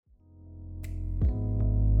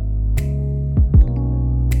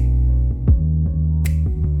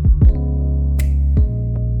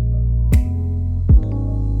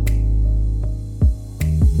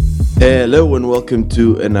Hello and welcome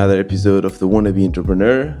to another episode of the Wannabe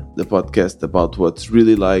Entrepreneur, the podcast about what's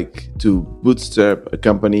really like to bootstrap a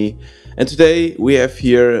company. And today we have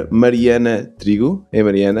here Mariana Trigo. Hey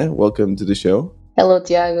Mariana, welcome to the show. Hello,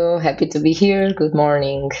 Tiago. Happy to be here. Good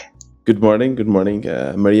morning. Good morning, good morning.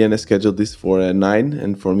 Mariana scheduled this for 9,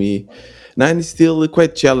 and for me, 9 is still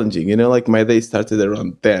quite challenging. Like my day started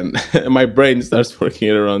around 10. My brain starts working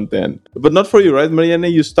at around 10. But not for you, right, Mariana?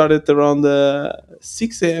 You started around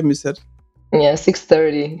 6 a.m., you said? Yeah,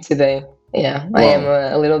 6:30 today. Yeah, I am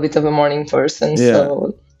Wow. a little bit of a morning person, Yeah.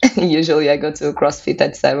 so usually I go to CrossFit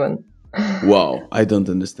at 7. Wow, I don't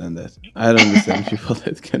understand that. I don't understand people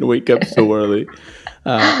that can wake up so early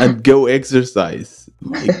and go exercise.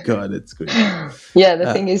 My God, it's crazy. Yeah, the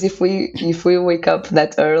Uh, thing is, if we wake up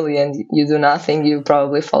that early and you do nothing, you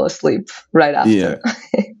probably fall asleep right yeah, after.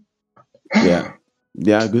 yeah,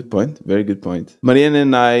 yeah. Good point. Very good point. Mariana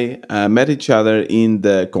and I met each other in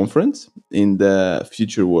the conference in the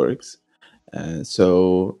Future Works.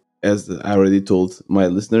 So, as I already told my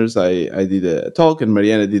listeners, I did a talk, and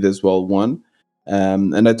Mariana did as well one.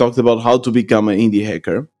 And I talked about how to become an indie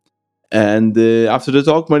hacker. And after the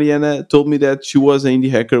talk, Mariana told me that she was an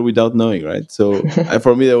indie hacker without knowing, right? So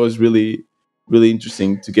for me, that was really, really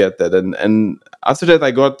interesting to get that. And after that,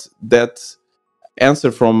 I got that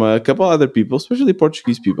answer from a couple other people, especially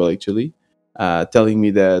Portuguese people, actually, telling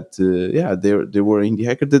me that yeah, they were indie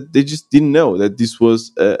hacker. That they just didn't know that this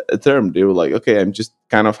was a term. They were like, okay, I'm just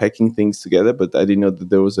kind of hacking things together, but I didn't know that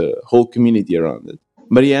there was a whole community around it.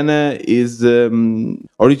 Mariana is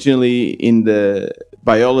originally in the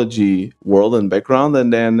biology world and background,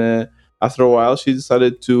 and then after a while, she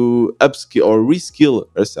decided to upskill or reskill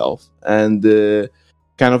herself and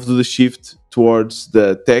kind of do the shift towards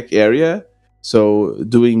the tech area. So,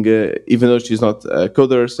 doing even though she's not a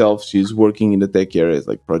coder herself, she's working in the tech areas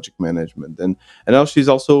like project management, and now she's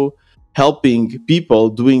also helping people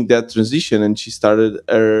doing that transition. And she started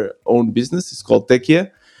her own business. It's called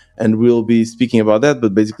Techia, and we'll be speaking about that.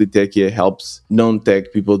 But basically, Techia helps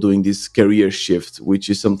non-tech people doing this career shift, which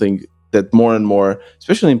is something that more and more,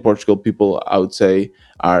 especially in Portugal, people I would say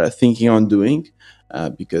are thinking on doing.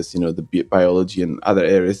 Because the biology and other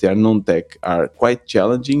areas that are non-tech are quite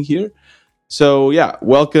challenging here. So yeah,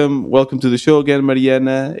 welcome to the show again,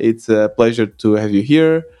 Mariana. It's a pleasure to have you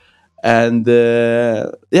here. And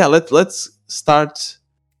yeah, let's start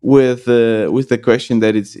with the question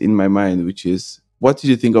that is in my mind, which is, what did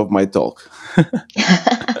you think of my talk?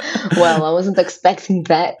 Well, I wasn't expecting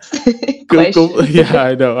that question. Yeah,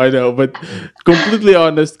 I know, but completely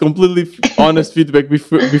honest feedback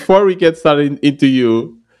before we get started into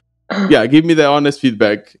you. Yeah, give me the honest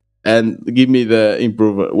feedback and give me the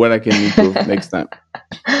improve what I can improve next time.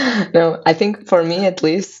 No, I think for me at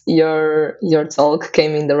least, your talk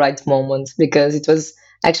came in the right moment because it was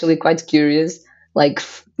actually quite curious. Like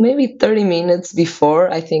maybe 30 minutes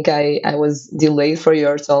before, I think I was delayed for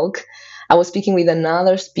your talk. I was speaking with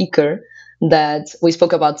another speaker that we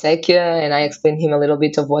spoke about Techia, and I explained him a little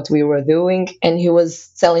bit of what we were doing, and he was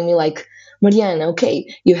telling me like, Mariana, okay,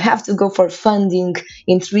 you have to go for funding.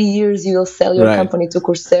 In 3 years, you will sell your Right. company to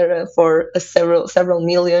Coursera for several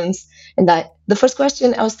millions. And the first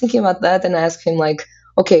question I was thinking about that, and I asked him like,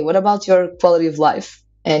 okay, what about your quality of life?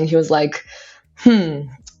 And he was like, hmm,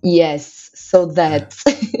 yes, so that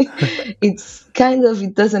it's kind of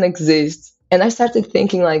it doesn't exist. And I started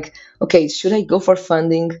thinking like, okay, should I go for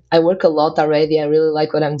funding? I work a lot already. I really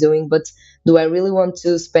like what I'm doing, but do I really want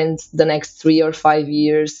to spend the next 3 or 5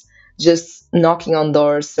 years just knocking on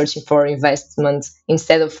doors, searching for investment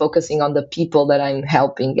instead of focusing on the people that I'm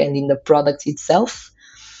helping and in the product itself?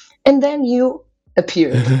 And then you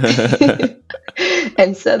appeared.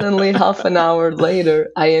 And suddenly, half an hour later,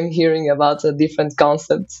 I am hearing about a different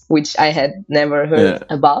concept which I had never heard Yeah.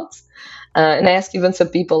 about. And I asked even some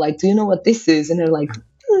people, like, do you know what this is? And they're like,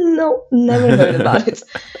 no, never heard about it.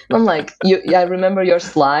 And I'm like, I remember your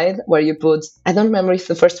slide where you put, I don't remember if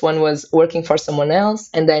the first one was working for someone else,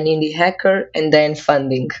 and then indie hacker, and then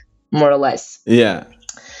funding, more or less. Yeah.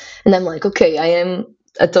 And I'm like, okay, I am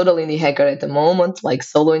a total indie hacker at the moment, like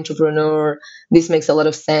solo entrepreneur. This makes a lot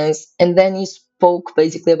of sense. And then you spoke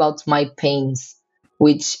basically about my pains,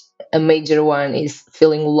 which a major one is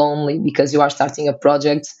feeling lonely because you are starting a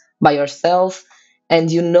project by yourself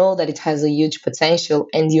and you know that it has a huge potential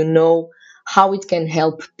and you know how it can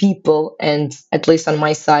help people. And at least on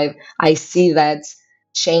my side, I see that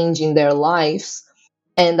change in their lives.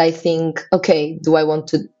 And I think, okay, do I want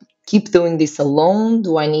to keep doing this alone?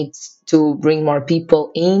 Do I need to bring more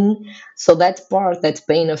people in? So that part, that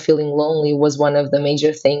pain of feeling lonely, was one of the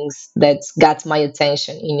major things that got my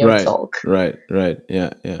attention in your Right. talk. Right. Right.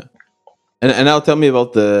 Yeah. Yeah. And now tell me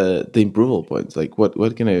about the improval points. Like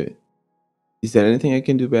what can I? Is there anything I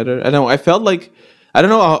can do better? I don't know. I felt like I don't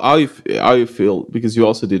know how you feel because you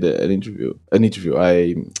also did an interview. An interview.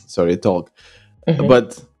 I sorry, a talk. Hmm.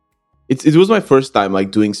 But it was my first time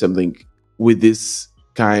like doing something with this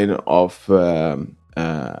kind of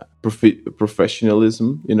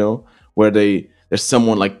professionalism, where there's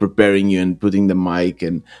someone like preparing you and putting the mic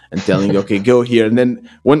and telling you, okay, go here. And then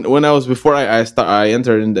when I was before I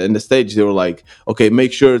entered in the stage, they were like, okay,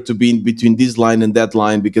 make sure to be in between this line and that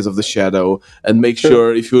line because of the shadow, and make True.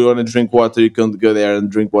 sure if you want to drink water, you can go there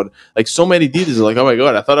and drink water. Like so many details. Like, oh my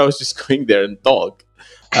god, I thought I was just going there and talk.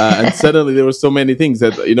 And suddenly there were so many things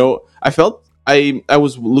that I felt I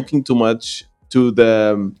was looking too much to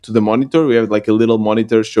the monitor. We have like a little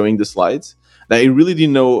monitor showing the slides. And I really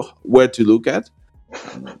didn't know where to look at.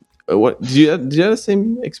 What did you have the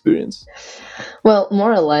same experience? Well,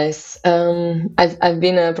 more or less. I've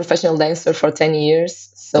been a professional dancer for 10 years,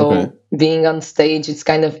 Okay. so being on stage, it's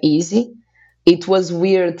kind of easy. It was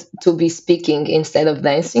weird to be speaking instead of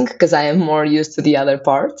dancing because I am more used to the other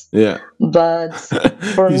part. Yeah. But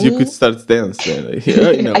for Because you could me, start dance then. Like,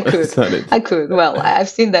 yeah, I it's could. not it. I could. Well, I've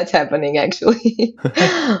seen that happening actually.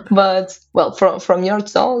 But well, from your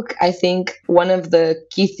talk, I think one of the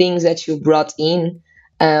key things that you brought in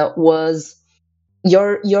was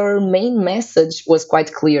your main message was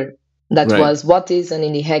quite clear. That Right. was what is an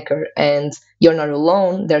indie hacker, and you're not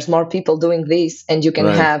alone. There's more people doing this, and you can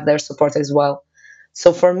Right. have their support as well.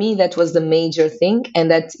 So for me, that was the major thing,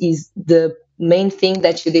 and that is the main thing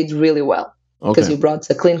that you did really well because Okay. you brought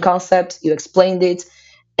a clean concept, you explained it,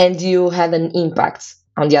 and you had an impact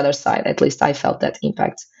on the other side. At least I felt that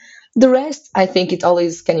impact. The rest, I think it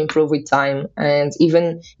always can improve with time. And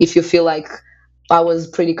even if you feel like I was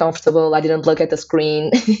pretty comfortable, I didn't look at the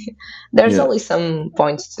screen, there's Yeah. always some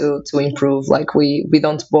points to improve. Like we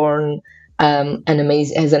don't born an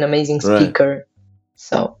amazing Right. speaker.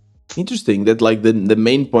 So Interesting that like the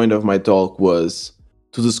main point of my talk was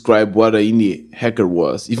to describe what an indie hacker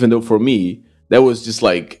was, even though for me that was just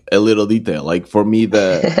like a little detail. Like for me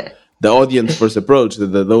the audience first approach,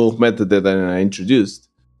 the whole method that I introduced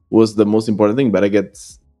was the most important thing, but I get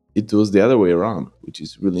it was the other way around, which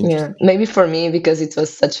is really yeah, interesting. maybe for me because it was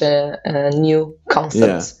such a new Yeah,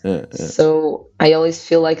 concept. yeah, yeah. So I always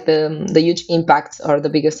feel like the huge impact or the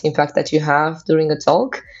biggest impact that you have during a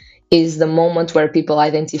talk is the moment where people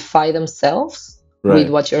identify themselves with Right,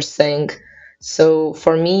 what you're saying. So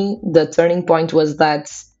for me, the turning point was that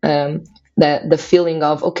the feeling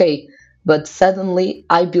of okay, but suddenly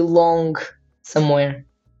I belong somewhere.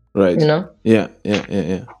 You right. know. Yeah, yeah, yeah,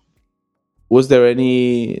 yeah. Was there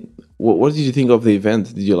any? What did you think of the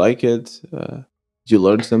event? Did you like it? Did you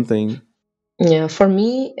learn something? Yeah, for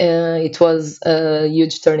me, it was a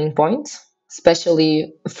huge turning point,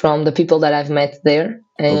 especially from the people that I've met there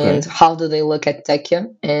and Okay, how do they look at Tekia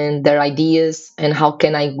and their ideas and how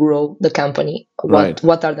can I grow the company? right.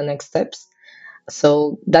 What are the next steps?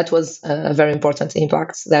 So that was a very important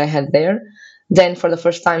impact that I had there. Then for the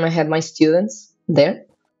first time, I had my students there.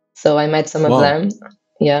 So I met some of Wow, them.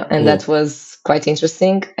 Yeah, and that cool. was quite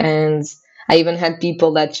interesting. And I even had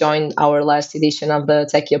people that joined our last edition of the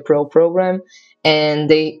Techia Pro program. And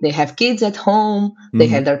they have kids at home, they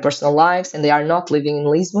had Hmm. their personal lives, and they are not living in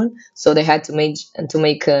Lisbon. So they had to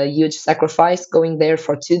make a huge sacrifice going there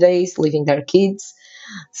for 2 days, leaving their kids.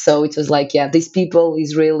 So it was like, yeah, these people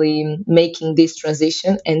is really making this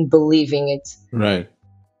transition and believing it. Right,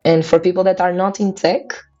 And for people that are not in tech,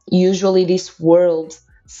 usually this world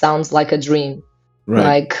sounds like a dream, right.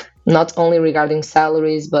 like not only regarding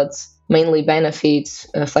salaries, but mainly benefits,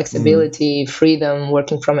 Hmm. flexibility, freedom,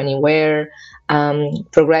 working from anywhere,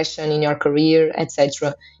 progression in your career,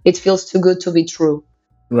 etc. It feels too good to be true.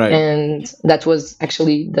 Right. And that was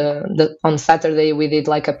actually the on Saturday we did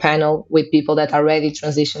like a panel with people that already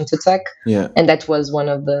transitioned to tech, Yeah. and that was one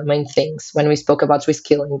of the main things when we spoke about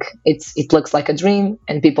reskilling. It looks like a dream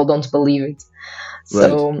and people don't believe it. Right.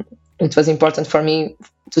 So it was important for me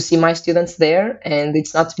to see my students there, and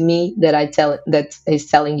it's not me that is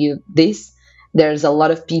telling you this. There's a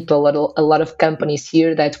lot of people, a lot of companies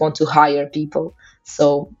here that want to hire people.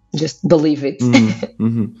 So just believe it. Hmm.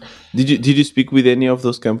 Hmm. Did you speak with any of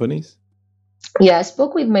those companies? Yeah, I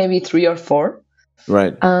spoke with maybe three or four.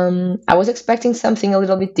 Right. I was expecting something a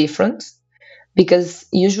little bit different because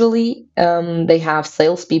usually they have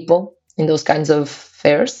salespeople in those kinds of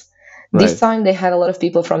fairs. This Right. time they had a lot of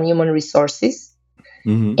people from human resources,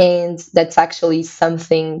 Hmm. and that's actually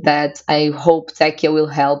something that I hope Techia will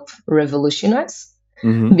help revolutionize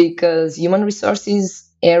Hmm. because human resources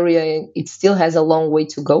area it still has a long way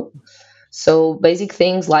to go. So basic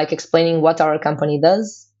things like explaining what our company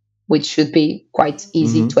does, which should be quite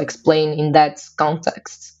easy to Mm-hmm. explain in that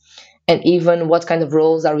context. And even what kind of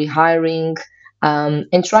roles are we hiring,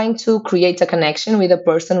 and trying to create a connection with a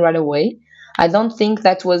person right away. I don't think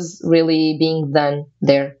that was really being done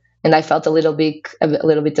there, and I felt a little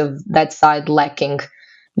bit of that side lacking,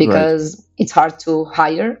 Right. because it's hard to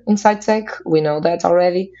hire inside tech. We know that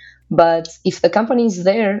already. But if the company is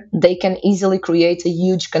there, they can easily create a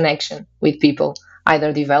huge connection with people, either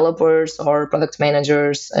developers or product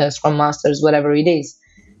managers, scrum masters, whatever it is.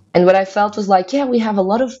 And what I felt was like, yeah, we have a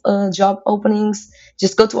lot of job openings.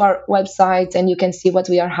 Just go to our website and you can see what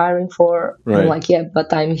we are hiring for. And I'm Right. like, yeah, but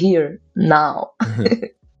I'm here now.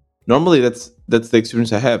 Normally, that's the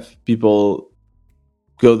experience I have. People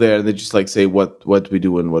go there and they just like say what we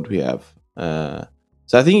do and what we have.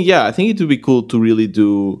 So I think, yeah, I think it would be cool to really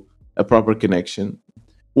do a proper connection.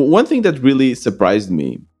 One thing that really surprised me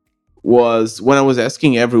was when I was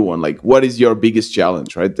asking everyone, like, what is your biggest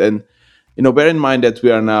challenge, right? And bear in mind that we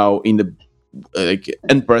are now in the like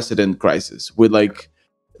unprecedented crisis with like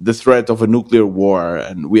the threat of a nuclear war,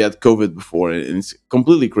 and we had COVID before, and it's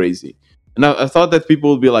completely crazy. And I thought that people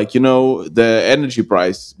would be like, the energy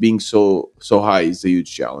price being so high is a huge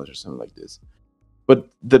challenge or something like this. But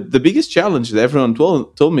the biggest challenge that everyone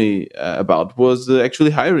told me about was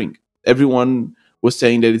actually hiring. Everyone was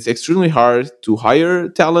saying that it's extremely hard to hire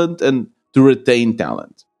talent and to retain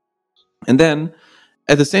talent. And then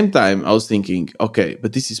at the same time, I was thinking, okay,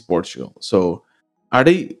 but this is Portugal. So are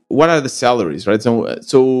they? What are the salaries, right?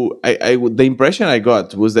 The impression I got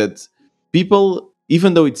was that people,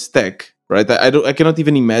 even though it's tech, right? I cannot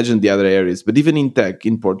even imagine the other areas, but even in tech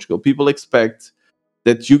in Portugal, people expect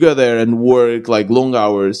that you go there and work like long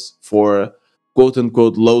hours for quote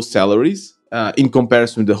unquote low salaries in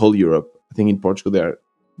comparison with the whole Europe. I think in Portugal there are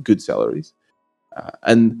good salaries,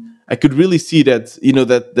 and I could really see that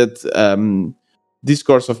that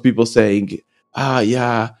discourse of people saying,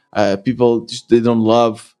 yeah, people just, they don't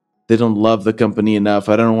love the company enough.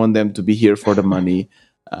 I don't want them to be here for the money.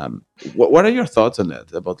 What are your thoughts on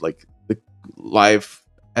that about like the life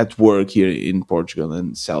at work here in Portugal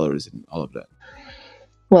and salaries and all of that?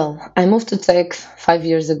 Well, I moved to tech 5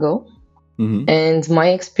 years ago, Hmm. and my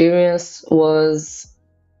experience was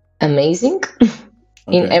amazing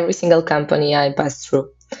in Okay. every single company I passed through.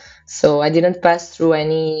 So I didn't pass through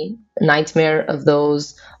any nightmare of those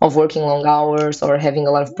of working long hours or having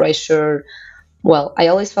a lot of pressure. Well, I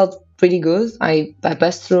always felt pretty good. I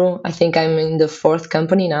passed through, I think I'm in the fourth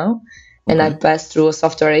company now, and I Okay. passed through a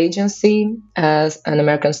software agency as an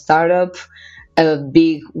American startup, a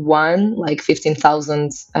big one, like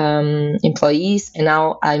 15,000 employees, and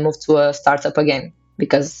now I moved to a startup again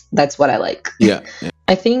because that's what I like. Yeah. Yeah.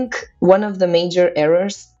 I think one of the major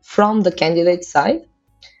errors from the candidate side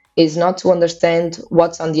is not to understand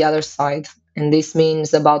what's on the other side. And this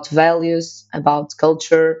means about values, about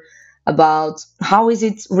culture, about how is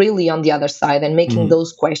it really on the other side, and making Hmm.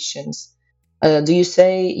 those questions. Do you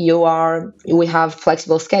say we have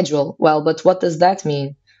flexible schedule? Well, but what does that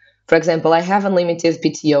mean? For example, I have unlimited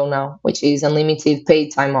PTO now, which is unlimited paid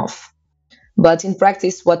time off. But in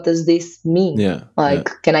practice, what does this mean? Yeah. Yeah. Like,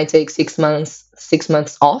 can I take 6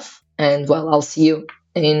 months off? And well, I'll see you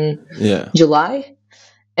in Yeah. July.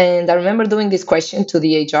 And I remember doing this question to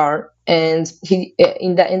the HR, and he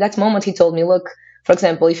in that moment he told me, look, for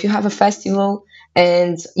example, if you have a festival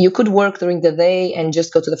and you could work during the day and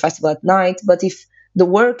just go to the festival at night, but if the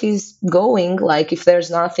work is going, like if there's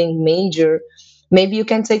nothing major, maybe you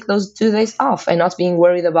can take those 2 days off and not being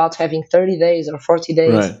worried about having 30 days or 40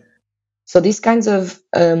 days. Right. So these kinds of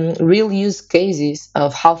real use cases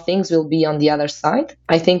of how things will be on the other side,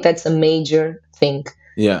 I think that's a major thing.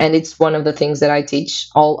 Yeah. And it's one of the things that I teach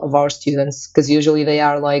all of our students, because usually they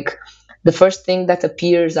are like, the first thing that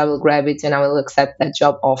appears, I will grab it and I will accept that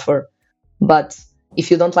job offer. But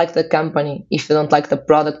if you don't like the company, if you don't like the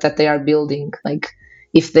product that they are building, like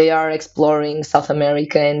if they are exploring South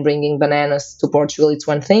America and bringing bananas to Portugal, it's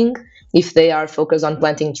one thing. If they are focused on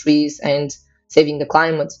planting trees and saving the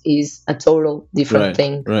climate, is a total different Right.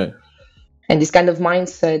 thing. Right. And this kind of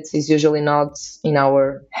mindset is usually not in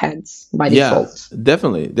our heads by Yeah. default.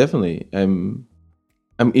 Definitely. Definitely.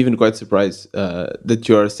 I'm even quite surprised that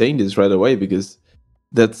you are saying this right away, because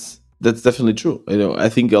that's definitely true. I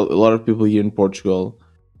think a lot of people here in Portugal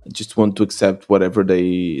just want to accept whatever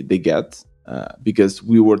they get, because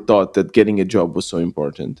we were taught that getting a job was so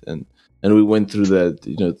important, and we went through that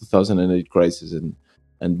 2008 crisis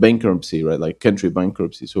and bankruptcy, right? Like country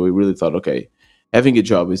bankruptcy. So we really thought, okay, having a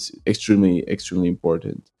job is extremely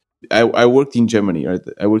important. I worked in Germany, right?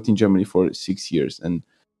 I worked in Germany for 6 years, and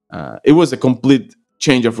it was a complete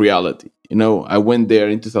change of reality. I went there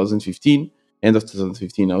in 2015. end of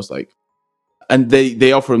 2015. I was like, and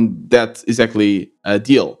they offer that exactly a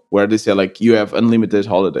deal where they say like you have unlimited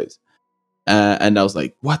holidays, and I was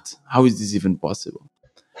like, what? How is this even possible?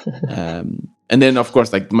 And then of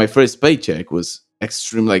course, like my first paycheck was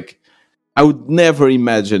extreme. Like I would never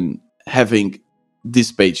imagine having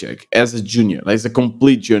this paycheck as a junior, like as a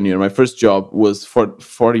complete junior. My first job was for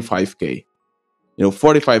 45K.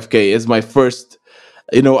 45K is my first.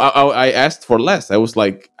 I asked for less. I was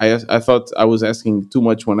like, I thought I was asking too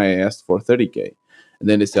much when I asked for 30K, and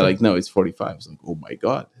then they said like, no, it's 45. I was like, oh my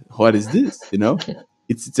god, what is this?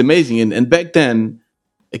 It's amazing. And back then,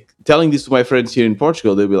 like, telling this to my friends here in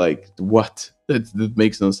Portugal, they'll be like, what? That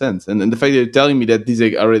makes no sense. And the fact that you're telling me that these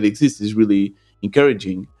already exist is really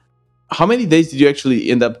encouraging. How many days did you actually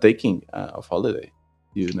end up taking of holiday?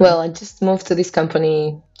 Do you know? Well, I just moved to this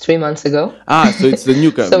company 3 months ago. So it's the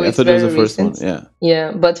new So company. I it's thought it was the very first one. recent. Yeah.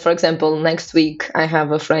 Yeah, but for example, next week I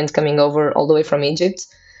have a friend coming over all the way from Egypt,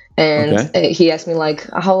 and Okay. he asked me like,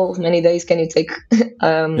 "How many days can you take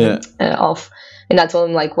Yeah. off?" And I told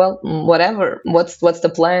him like, "Well, whatever. What's the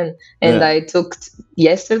plan?" And Yeah. I took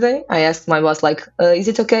yesterday. I asked my boss like, "Is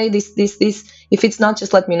it okay? This. If it's not,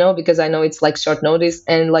 just let me know because I know it's like short notice."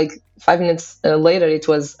 And like 5 minutes later, it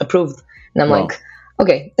was approved, and I'm like, Wow.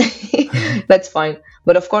 "Okay, that's fine."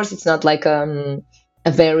 But of course, it's not like a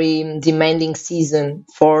very demanding season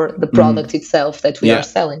for the product Mhm. itself that we are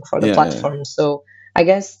Yeah. selling for the Yeah. Yeah. platform. So I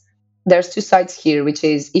guess there's two sides here, which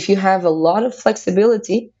is if you have a lot of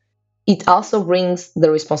flexibility, it also brings the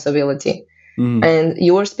responsibility. Mhm. And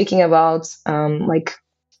you were speaking about like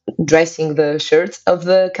dressing the shirt of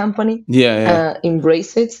the company, Yeah. Yeah.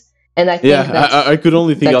 embrace it. And I Yeah. think I could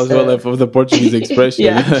only think that's as well a of the Portuguese expression.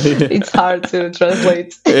 yeah, Yeah. it's hard to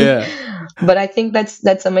translate. Yeah. But I think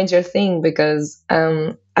that's a major thing because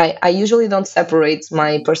I usually don't separate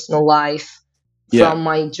my personal life Yeah. from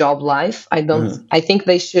my job life. I don't. Uh-huh. I think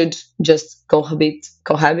they should just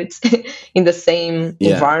cohabit in the same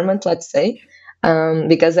Yeah. environment. Let's say,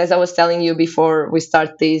 because as I was telling you before we start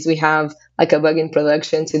this, we have like a bug in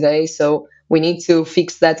production today, so we need to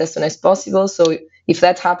fix that as soon as possible. So if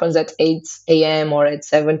that happens at 8 a.m. or at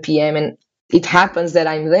 7 p.m. and it happens that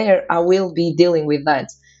I'm there, I will be dealing with that.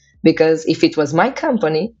 Because if it was my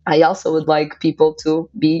company, I also would like people to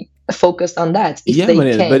be focused on that if Yeah, they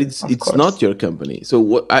Mariana, but can, it's of it's not course. your company.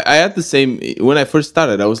 So I had the same when I first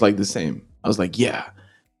started. I was like the same. I was like, yeah,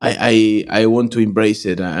 I want to embrace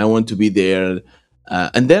it. I want to be there.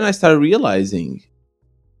 And then I started realizing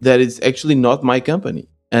that it's actually not my company.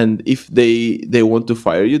 And if they want to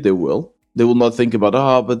fire you, they will. They will not think about,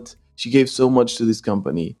 but she gave so much to this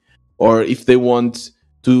company. Or if they want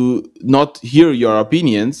to not hear your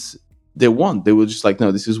opinions, they won't. They will just like,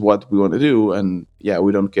 no, this is what we want to do, and yeah,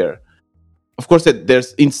 we don't care. Of course, that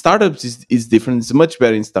there's in startups is different. It's much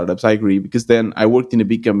better in startups. I agree, because then I worked in a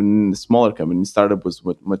big company, in a smaller company. In startup was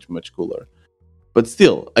much cooler. But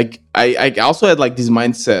still, like I also had like this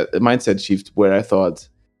mindset shift where I thought,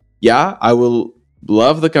 yeah, I will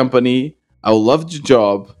love the company, I will love the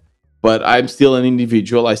job, but I'm still an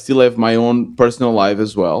individual. I still have my own personal life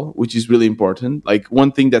as well, which is really important. Like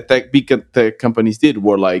one thing that big tech companies did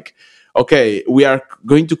were like, okay, we are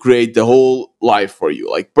going to create the whole life for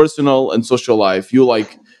you, like personal and social life. You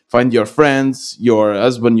like find your friends, your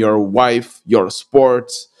husband, your wife, your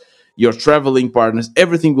sports, your traveling partners.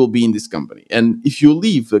 Everything will be in this company. And if you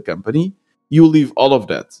leave the company, you leave all of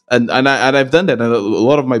that. And I've done that. And a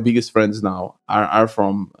lot of my biggest friends now are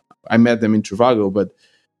from. I met them in Trivago, but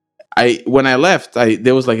I when I left, I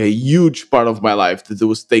there was like a huge part of my life that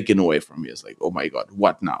was taken away from me. It's like, oh my god,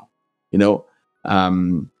 what now? You know.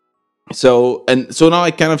 Um, so now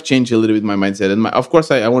I kind of change a little bit my mindset, and of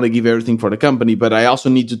course I want to give everything for the company, but I also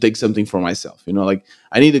need to take something for myself. Like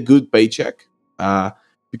I need a good paycheck,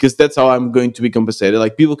 because that's how I'm going to be compensated.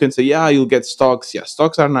 Like people can say, yeah, you'll get stocks. Yeah,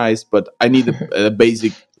 stocks are nice, but I need a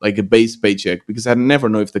basic, like a base paycheck, because I never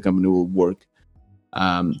know if the company will work.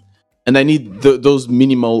 Um, and I need those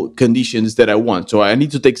minimal conditions that I want. So I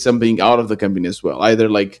need to take something out of the company as well, either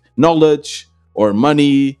like knowledge or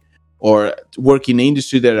money or work in the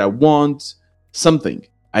industry that I want. Something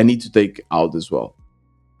I need to take out as well.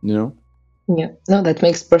 You know? Yeah, no, that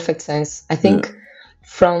makes perfect sense. I Yeah. think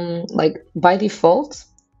from like by default,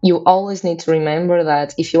 you always need to remember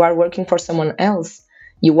that if you are working for someone else,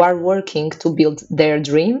 you are working to build their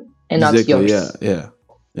dream and not Exactly. Yeah. yours. Yeah.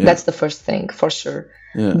 Yeah. That's the first thing for sure.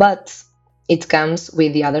 Yeah. But it comes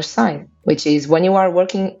with the other side, which is when you are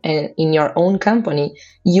working in your own company,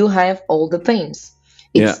 you have all the pains.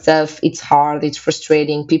 Yeah. It's tough, it's hard, it's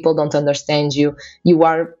frustrating, people don't understand you. You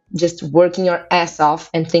are just working your ass off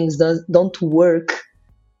and things don't work.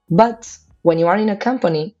 But when you are in a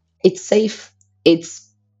company, It's safe. It's,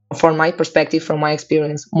 from my perspective, from my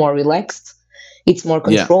experience, more relaxed. It's more Yeah.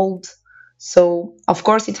 controlled. So, of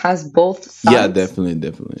course, it has both Yeah, sides, definitely,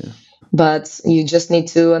 definitely. Yeah. but you just need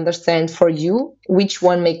to understand for you which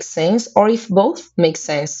one makes sense or if both make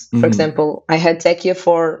sense. For Hmm. example, I had Techia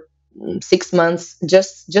for 6 months,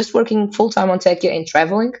 just working full time on Techia and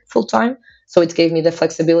traveling full time. So it gave me the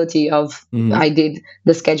flexibility of, Hmm. I did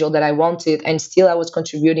the schedule that I wanted, and still I was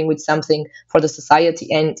contributing with something for the society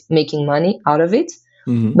and making money out of it.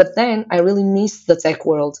 Hmm. But then I really missed the tech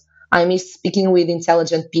world. I missed speaking with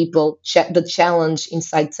intelligent people, the challenge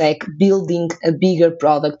inside tech, building a bigger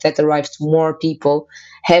product that arrives to more people,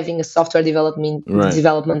 having a software Right.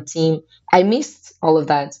 development team. I missed all of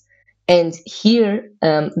that. And here,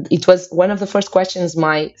 it was one of the first questions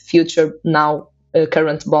my future, now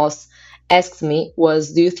current boss asked me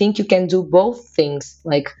was, do you think you can do both things,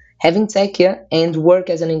 like having tech here and work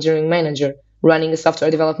as an engineering manager, running a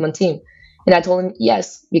software development team? And I told him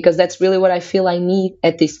yes, because that's really what I feel I need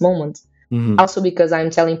at this moment. Hmm. Also, because I'm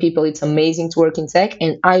telling people it's amazing to work in tech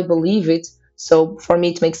and I believe it. So for me,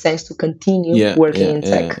 it makes sense to continue Yeah, working yeah, in yeah,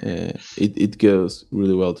 tech. yeah. It goes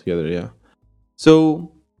really well together. Yeah.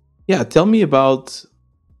 So, yeah, tell me about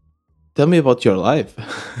your life.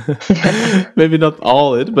 Maybe not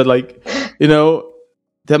all it, but like, you know,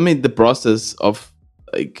 tell me the process of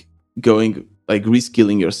like going like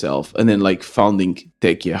reskilling yourself and then like founding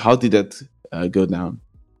Tekia. How did that go down?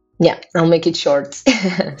 Yeah, I'll make it short.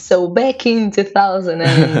 So back in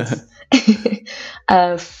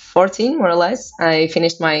 2014, more or less, I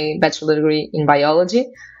finished my bachelor degree in biology.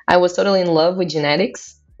 I was totally in love with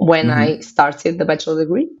genetics when I Hmm. started the bachelor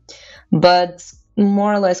degree, but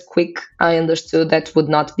more or less quick, I understood that would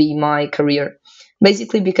not be my career.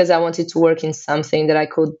 Basically, because I wanted to work in something that I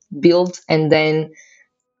could build and then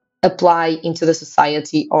apply into the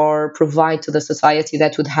society or provide to the society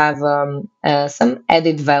that would have some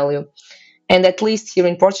added value. And at least here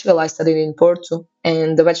in Portugal, I studied in Porto,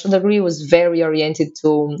 and the bachelor degree was very oriented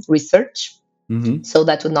to research. Hmm. So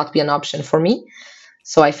that would not be an option for me.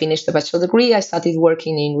 So I finished the bachelor degree. I started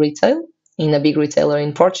working in retail in a big retailer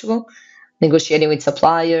in Portugal, negotiating with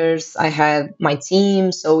suppliers. I had my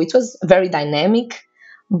team, so it was very dynamic.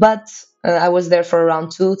 But I was there for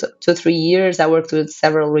around 3 years. I worked with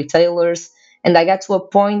several retailers, and I got to a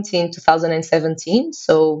point in 2017,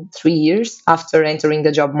 so 3 years after entering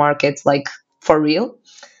the job market, like for real.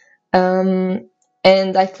 Um,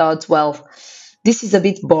 and I thought, well, this is a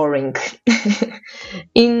bit boring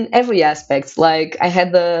in every aspect. Like I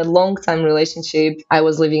had a long time relationship. I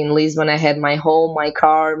was living in Lisbon. I had my home, my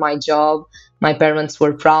car, my job. My parents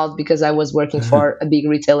were proud because I was working for a big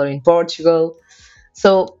retailer in Portugal.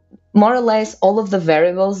 So more or less all of the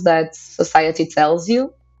variables that society tells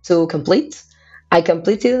you to complete, I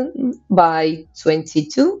completed by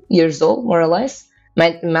 22 years old, more or less.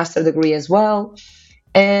 My master degree as well.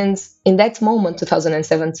 And in that moment,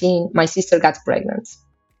 2017, my sister got pregnant.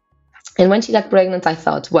 And when she got pregnant, I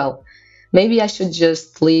thought, well, maybe I should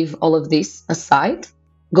just leave all of this aside,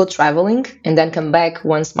 go traveling, and then come back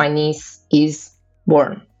once my niece is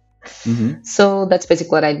born. Hmm. So that's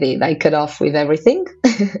basically what I did. I cut off with everything: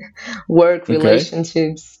 work, Okay.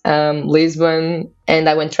 relationships, Lisbon, and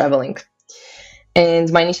I went traveling.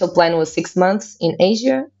 And my initial plan was 6 months in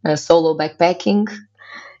Asia, solo backpacking.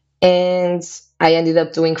 And I ended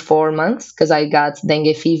up doing 4 months because I got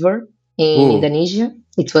dengue fever in Oh, Indonesia.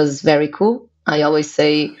 It was very cool. I always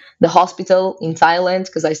say the hospital in Thailand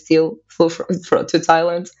because I still flew to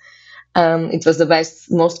Thailand. It was the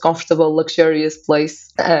best, most comfortable, luxurious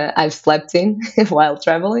place I've slept in while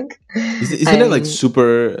traveling. isn't it like Um,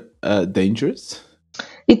 super dangerous?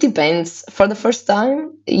 it depends. For the first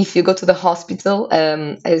time, if you go to the hospital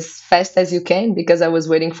as fast as you can, because I was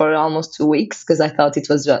waiting for almost 2 weeks because I thought it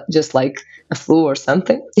was just like a flu or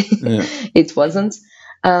something. Yeah. It wasn't.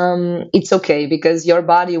 It's okay because your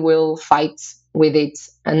body will fight with it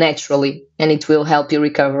naturally and it will help you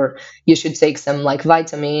recover. You should take some like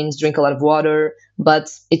vitamins, drink a lot of water, but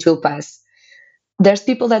it will pass. There's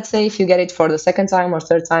people that say if you get it for the second time or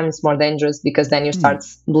third time, it's more dangerous because then you Hmm. start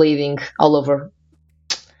bleeding all over.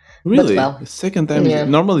 But Really? well, The second time is yeah,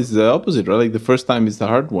 normally it's the opposite, right? Like the first time is the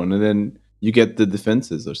hard one, and then you get the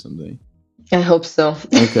defenses or something. I hope so.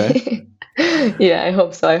 Okay. Yeah, I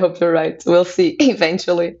hope so. I hope you're right. We'll see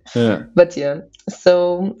eventually. Yeah. But yeah, so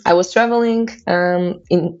I was traveling,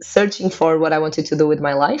 in searching for what I wanted to do with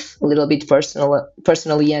my life, a little bit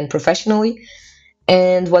personally and professionally.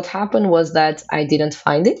 And what happened was that I didn't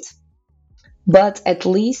find it, but at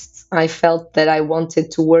least I felt that I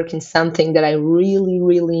wanted to work in something that I really,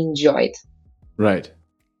 really enjoyed, Right.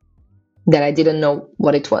 that I didn't know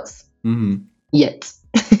what it was Hmm. yet.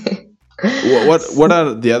 What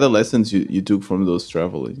are the other lessons you took from those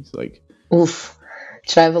travelings? Like, Oof,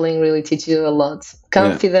 traveling really teaches you a lot. yeah.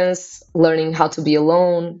 Confidence, learning how to be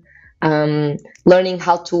alone, um, learning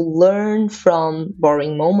how to learn from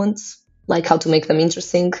boring moments, like how to make them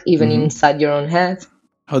interesting, even Hmm. inside your own head.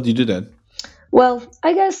 How do you do that? Well,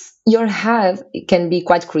 I guess your head can be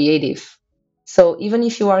quite creative. So even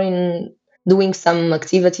if you are in doing some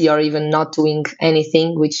activity or even not doing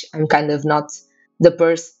anything, which I'm kind of not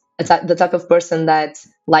the type of person that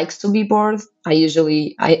likes to be bored.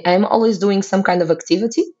 I am always doing some kind of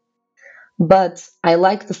activity, but I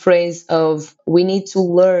like the phrase of we need to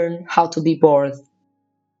learn how to be bored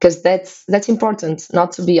because that's important,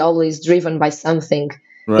 not to be always driven by something. It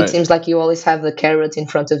Right, seems like you always have the carrot in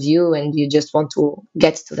front of you and you just want to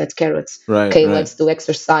get to that carrot. right, Okay, right. let's do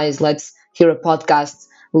exercise, let's hear a podcast,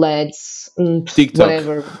 let's TikTok,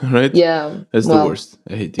 whatever. right? Yeah, That's the well, worst.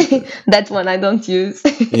 I hate TikTok. that one I don't use.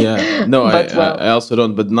 Yeah, no, But I well, also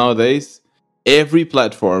don't. But nowadays, every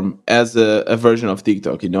platform has a version of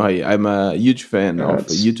TikTok. You know, I'm a huge fan of ouch.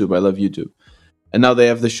 YouTube. I love YouTube, and now they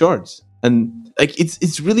have the shorts, and like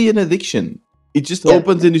it's really an addiction. It just Yeah.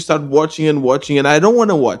 opens and you start watching and watching, and I don't want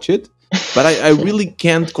to watch it, but I really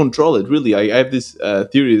can't control it. Really, I have this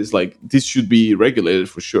theory. It's like this should be regulated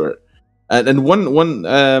for sure. And one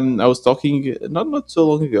I was talking not so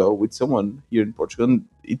long ago with someone here in Portugal, and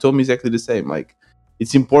he told me exactly the same. Like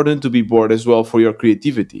it's important to be bored as well for your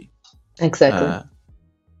creativity. Exactly. Uh,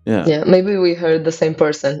 yeah, Yeah, maybe we heard the same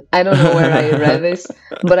person. I don't know where I read this,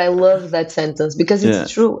 but I love that sentence because it's yeah,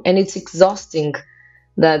 true and it's exhausting.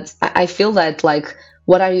 That I feel that like,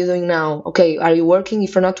 what are you doing now? Okay, are you working?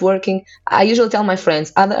 If you're not working, I usually tell my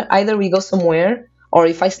friends either we go somewhere or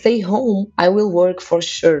if I stay home, I will work for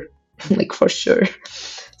sure, like for sure.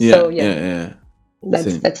 So yeah, yeah, yeah, yeah. that's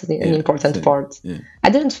Same. an Yeah, important same. part. Yeah, I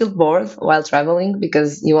didn't feel bored while traveling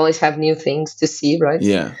because you always have new things to see, right?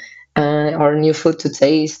 yeah, Or new food to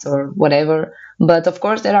taste or whatever. But of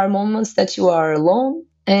course, there are moments that you are alone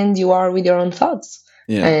and you are with your own thoughts.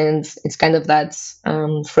 yeah, And it's kind of that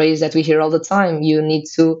phrase that we hear all the time. You need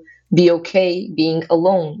to be okay being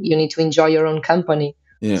alone. You need to enjoy your own company.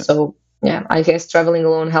 yeah. So, yeah, I guess traveling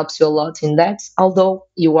alone helps you a lot in that. Although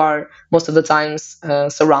you are most of the times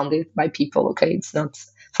surrounded by people. Okay, it's not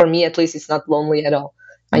for me at least. It's not lonely at all.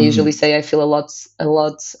 I usually Hmm. say I feel a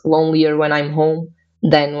lot lonelier when I'm home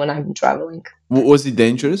than when I'm traveling. Was it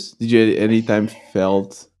dangerous? Did you at any time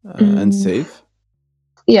felt Mm, unsafe?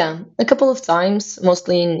 yeah, a couple of times,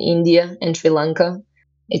 mostly in India and Sri Lanka.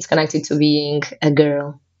 It's connected to being a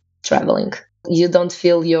girl traveling. You don't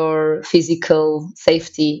feel your physical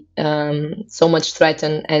safety so much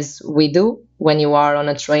threatened as we do when you are on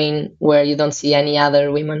a train where you don't see any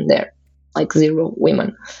other women there, like zero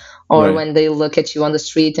women. Or Right. when they look at you on the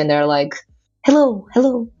street and they're like, hello,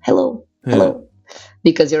 hello, hello, Yeah. hello,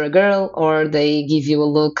 because you're a girl, or they give you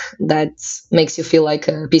a look that makes you feel like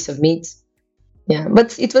a piece of meat. Yeah,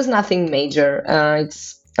 but it was nothing major.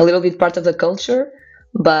 It's a little bit part of the culture,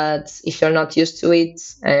 but if you're not used to it,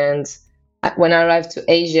 and when I arrived to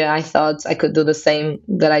Asia, I thought I could do the same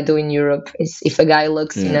that I do in Europe. Is if a guy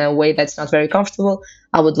looks in Yeah. a way that's not very comfortable,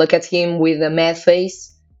 I would look at him with a mad face,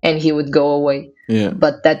 and he would go away. Yeah.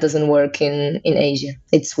 But that doesn't work in Asia.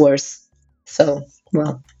 It's worse. So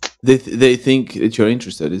well, They think that you're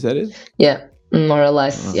interested. Is that it? yeah, more or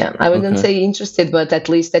less. Yeah, I wouldn't Okay. say interested, but at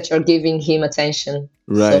least that you're giving him attention,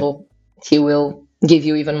 Right. so he will give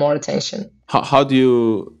you even more attention. How do you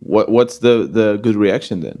what's the good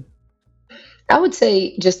reaction then? I would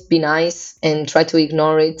say just be nice and try to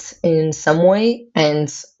ignore it in some way and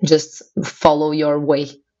just follow your way.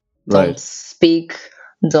 Don't Right. speak,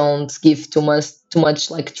 don't give too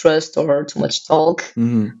much like trust or too much talk.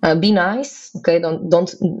 Hmm. Be nice, okay?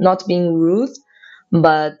 Don't not being rude,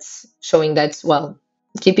 but showing that well,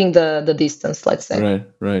 keeping the distance, let's say. Right.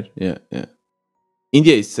 Right. Yeah. Yeah.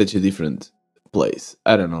 India is such a different place.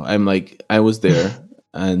 I don't know. I'm like I was there,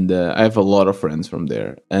 and I have a lot of friends from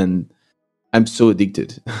there, and I'm so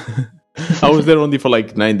addicted. I was there only for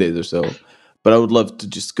like 9 days or so, but I would love to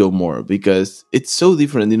just go more because it's so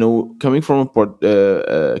different. You know, coming from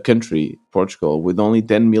a country, Portugal, with only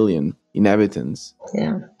 10 million inhabitants,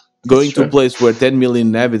 Yeah, that's going to a true. place where 10 million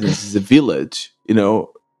inhabitants is a village. You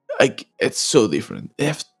know, like it's so different. They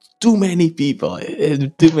have too many people,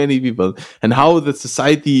 too many people, and how the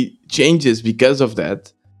society changes because of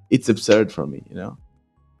that. It's absurd for me. You know.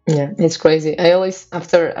 Yeah, it's crazy. I always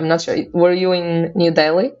after I'm not sure. Were you in New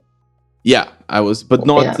Delhi? Yeah, I was, but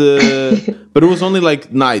not. Yeah. But it was only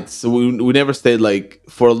like nights, so we never stayed like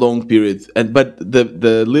for a long period. And but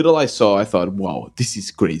the little I saw, I thought, wow, this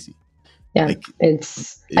is crazy. Yeah, Like I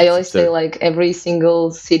it's always say absurd. like every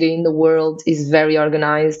single city in the world is very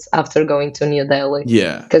organized after going to New Delhi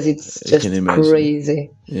Yeah, because it's I can just imagine. crazy.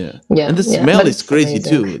 Yeah, Yeah, and the yeah, smell but is it's crazy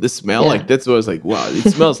amazing. too. The smell, like Yeah. that's what I was like, wow, it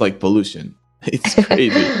smells like pollution. It's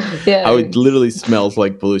crazy Yeah, how it literally smells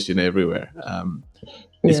like pollution everywhere.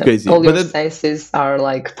 It's yeah. crazy, All but your then senses are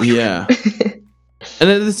like yeah, and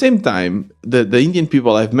at the same time, the Indian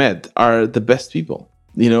people I've met are the best people.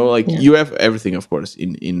 You know, like yeah. you have everything, of course,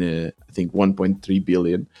 in I think 1.3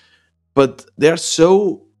 billion, but they are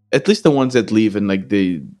so, at least the ones that live and like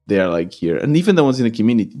they are like here, and even the ones in the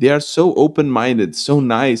community, they are so open minded, so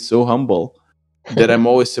nice, so humble, that I'm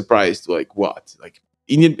always surprised. Like what, like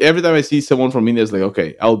Indian. Every time I see someone from India, it's like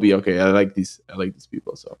okay, I'll be okay. I like these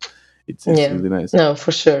people, so it's Yeah. really nice. No,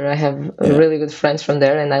 for sure. I have Yeah. really good friends from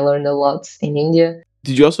there, and I learned a lot in India.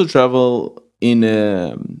 Did you also travel in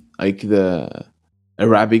like the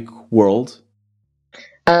Arabic world?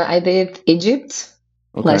 I did Egypt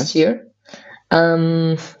Okay. last year.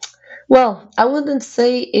 Um, well, I wouldn't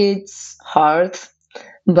say it's hard,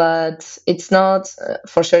 but it's not,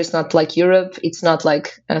 for sure, it's not like Europe, it's not like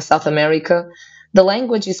South America. The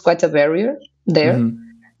language is quite a barrier there. Hmm.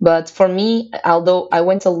 But for me, although I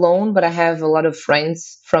went alone, but I have a lot of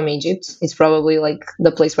friends from Egypt. It's probably like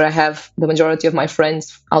the place where I have the majority of my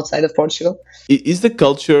friends outside of Portugal. Is the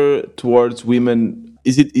culture towards women,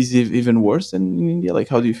 is it even worse than in India? Like,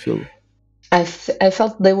 how do you feel? I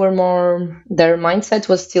felt they were more, their mindset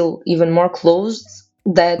was still even more closed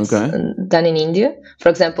Okay. than in India. For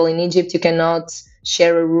example, in Egypt, you cannot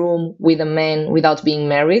share a room with a man without being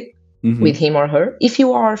married with Hmm. him or her. If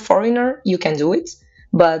you are a foreigner, you can do it,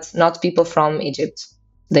 but not people from Egypt.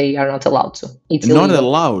 They are not allowed to. It's Not illegal.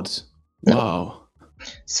 allowed. No. Wow.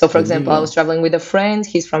 So, for example, I was Illegal. traveling with a friend.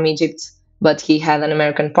 He's from Egypt, but he had an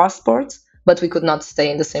American passport, but we could not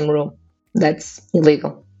stay in the same room. That's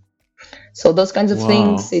illegal. So those kinds of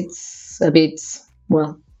things, Wow. it's a bit,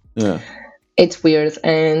 well, Yeah. it's weird.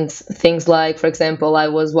 And things like, for example, I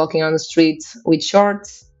was walking on the street with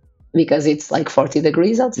shorts because it's like 40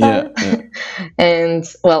 degrees outside. Yeah. Yeah. And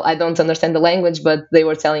well, I don't understand the language, but they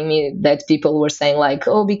were telling me that people were saying like,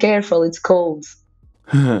 "Oh, be careful, it's cold."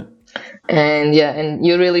 And yeah, and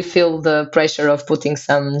you really feel the pressure of putting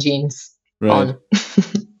some jeans Right. on.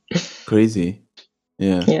 Crazy.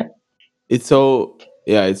 Yeah. Yeah. It's so,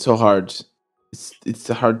 yeah, it's so hard. It's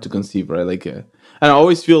hard to conceive, right? Like and I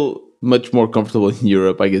always feel much more comfortable in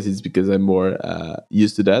Europe. I guess it's because I'm more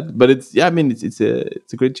used to that. But it's, yeah, I mean it's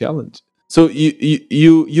a great challenge. So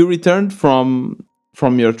you returned from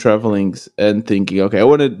your travelings and thinking, okay, I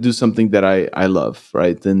want to do something that I love,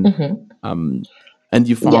 right? Hmm. Um and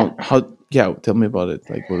you Yeah. found how, yeah, tell me about it.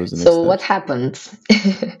 Like what was the next So what steps? happened?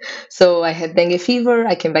 So I had dengue fever.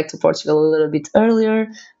 I came back to Portugal a little bit earlier.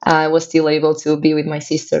 I was still able to be with my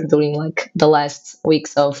sister during like the last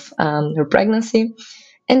weeks of her pregnancy,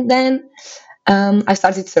 and then I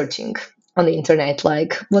started searching on the internet,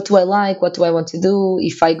 like what do I like, what do I want to do.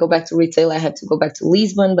 If I go back to retail, I have to go back to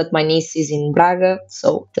Lisbon, but my niece is in Braga,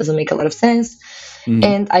 so it doesn't make a lot of sense. Hmm.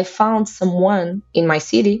 And I found someone in my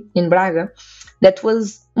city, in Braga, that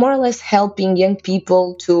was more or less helping young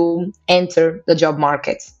people to enter the job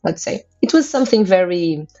market, let's say. It was something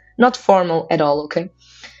very not formal at all, okay?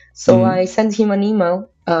 So I Hmm. sent him an email.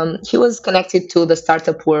 He was connected to the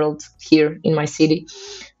startup world here in my city.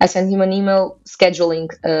 I sent him an email scheduling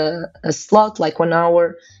a slot, like 1 hour,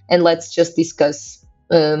 and let's just discuss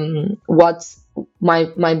what's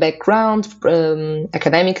my background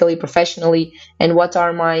academically, professionally, and what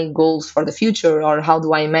are my goals for the future, or how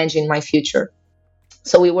do I imagine my future.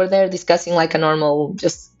 So we were there discussing like a normal,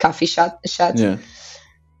 just coffee chat. Yeah.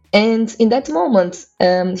 And in that moment,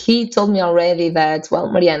 he told me already that,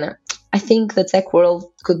 well, Mariana, I think the tech world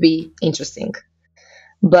could be interesting,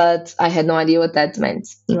 but I had no idea what that meant,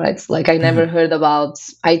 right? Like I never heard about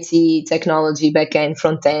IT, technology, backend,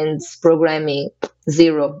 front ends, programming,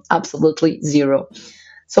 zero, absolutely zero.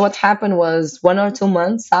 So what happened was 1 or 2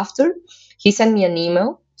 months after, he sent me an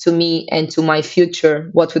email to me and to my future,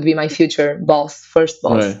 what would be my future boss, first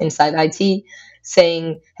boss Right. inside IT,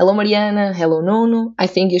 saying, "Hello, Mariana. Hello, Nono. I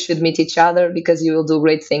think you should meet each other because you will do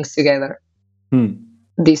great things together." Hmm.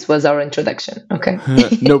 This was our introduction. Okay.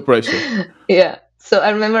 No pressure. Yeah. So I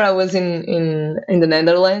remember I was in the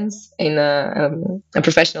Netherlands in a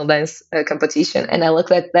professional dance competition, and I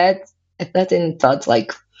looked at that and thought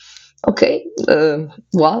like, okay,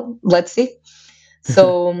 well, let's see.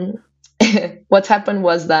 So what happened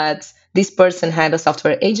was that this person had a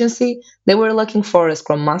software agency. They were looking for a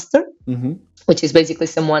Scrum Master, Hmm. which is basically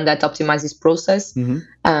someone that optimizes process, Hmm.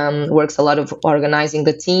 works a lot of organizing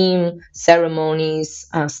the team, ceremonies,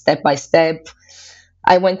 step by step.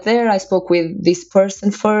 I went there, I spoke with this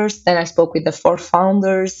person first, then I spoke with the four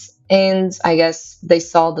founders, and I guess they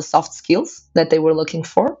saw the soft skills that they were looking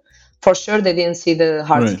for. For sure, they didn't see the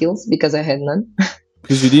hard Right. skills because I had none.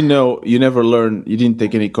 Because you didn't know, you never learned, you didn't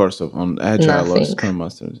take any course on Agile or Nothing. Scrum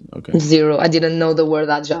Masters. Okay. Zero. I didn't know the word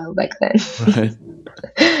agile back then. Right.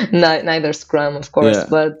 Neither Scrum, of course,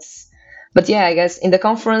 Yeah. but yeah, I guess in the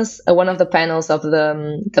conference, one of the panels of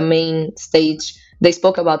the main stage, they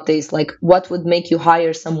spoke about this, like what would make you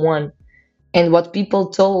hire someone, and what people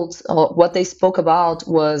told, or what they spoke about,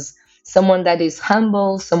 was someone that is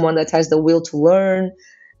humble, someone that has the will to learn.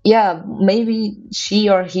 Yeah, maybe she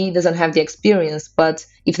or he doesn't have the experience, but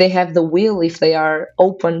if they have the will, if they are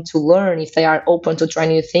open to learn, if they are open to try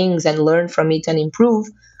new things and learn from it and improve,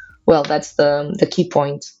 well, that's the key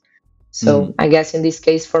point. So Mhm. I guess in this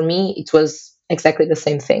case, for me, it was exactly the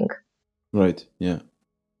same thing. Right. Yeah.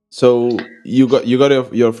 So you got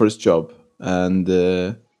your first job, and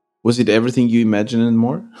was it everything you imagined and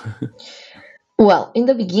more? Well, in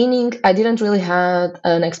the beginning, I didn't really have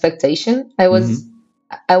an expectation. Hmm.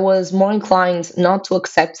 I was more inclined not to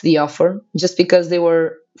accept the offer just because they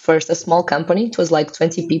were first a small company. It was like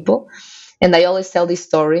 20 people. And I always tell this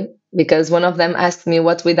story because one of them asked me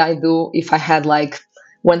what would I do if I had like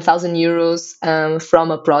 1,000 euros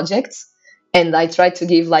from a project. And I tried to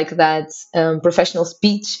give like that professional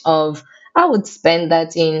speech of I would spend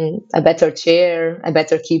that in a better chair, a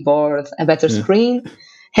better keyboard, a better Yeah. screen.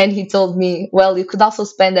 And he told me, well, you could also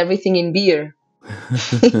spend everything in beer.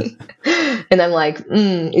 And I'm like,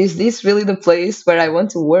 is this really the place where I want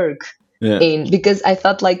to work Yeah. in? Because I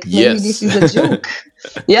thought like maybe this Yes. is a joke.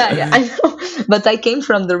 Yeah, yeah, I know. But I came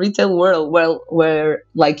from the retail world, well, where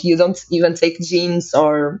like you don't even take jeans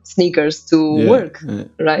or sneakers to Yeah. work,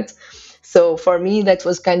 right? So for me, that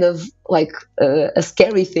was kind of like a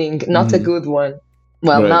scary thing, not a Hmm. good one.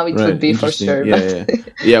 Well, Right. now it would Right. be for Interesting. sure, Yeah. but Yeah.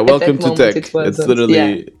 Yeah. at Welcome that to moment tech. it It's wasn't. Yeah,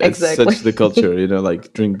 literally, it's exactly. such the culture,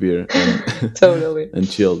 like drink beer and Totally. and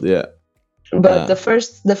chilled. Yeah. But Uh,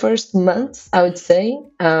 the first month, I would say,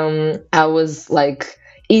 I was like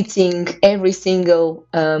eating every single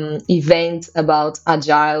event about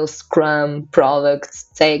agile, Scrum, products,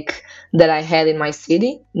 tech that I had in my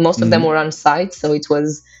city. Most of them were mhm. on site, so it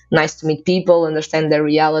was nice to meet people, understand their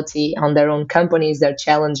reality on their own companies, their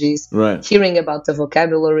challenges, Right. hearing about the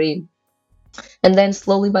vocabulary. And then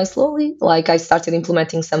slowly by slowly, like I started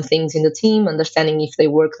implementing some things in the team, understanding if they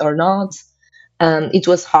worked or not. It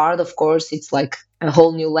was hard, of course. It's like a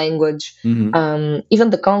whole new language. Hmm. Even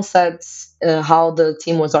the concepts, how the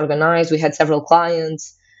team was organized. We had several clients,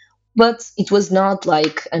 but it was not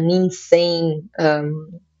like an insane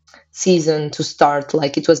season to start.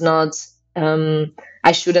 Like it was not.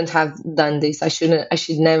 I shouldn't have done this. I shouldn't. I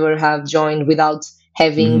should never have joined without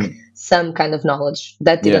having Hmm. some kind of knowledge.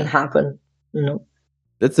 That didn't Yeah. happen. You know.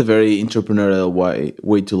 That's a very entrepreneurial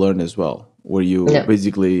way to learn as well, where you Yeah.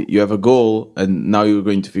 basically you have a goal and now you're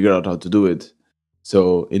going to figure out how to do it.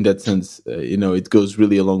 So in that sense, it goes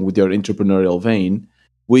really along with your entrepreneurial vein,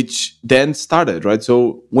 which then started, right?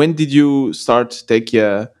 So when did you start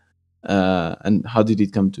Tekia, and how did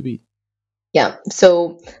it come to be? Yeah.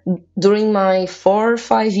 So during my 4 or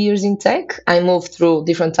 5 years in tech, I moved through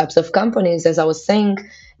different types of companies, as I was saying.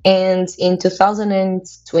 And in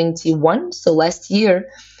 2021, so last year,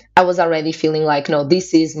 I was already feeling like, no,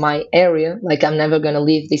 this is my area. Like, I'm never going to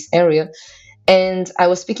leave this area. And I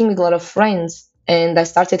was speaking with a lot of friends, and I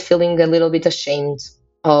started feeling a little bit ashamed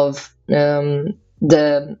of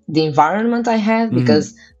the environment I had because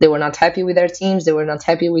Hmm. they were not happy with their teams, they were not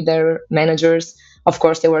happy with their managers. Of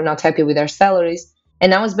course, they were not happy with their salaries,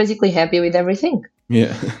 and I was basically happy with everything.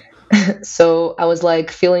 Yeah. So I was like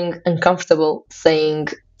feeling uncomfortable saying,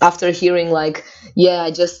 after hearing like, yeah,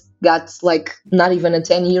 I just got like not even a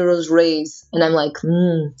 10 euros raise, and I'm like,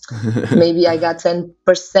 maybe I got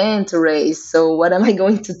 10% raise. So what am I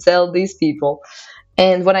going to tell these people?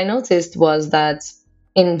 And what I noticed was that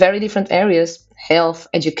in very different areas, health,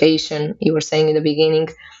 education, you were saying in the beginning,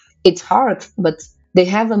 it's hard, but they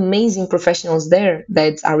have amazing professionals there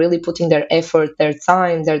that are really putting their effort, their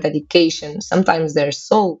time, their dedication, sometimes their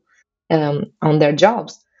soul on their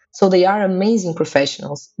jobs. So they are amazing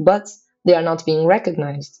professionals, but they are not being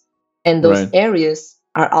recognized. And those Right. areas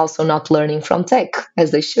are also not learning from tech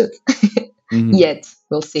as they should. Hmm. Yet,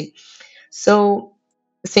 we'll see. So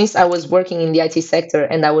since I was working in the IT sector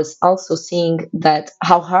and I was also seeing that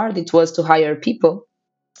how hard it was to hire people,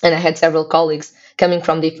 and I had several colleagues coming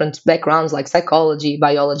from different backgrounds like psychology,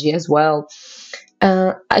 biology as well.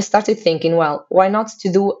 I started thinking, well, why not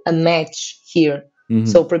to do a match here?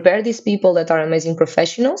 So Hmm. prepare these people that are amazing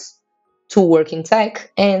professionals to work in tech,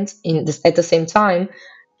 and at the same time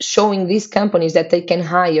showing these companies that they can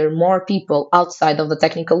hire more people outside of the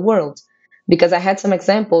technical world. Because I had some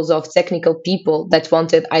examples of technical people that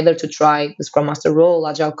wanted either to try the Scrum Master role,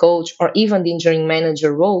 Agile Coach, or even the engineering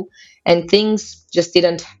manager role, and things just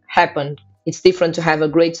didn't happen. It's different to have a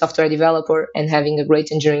great software developer and having a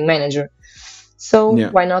great engineering manager. So Yeah.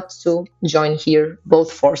 why not to join here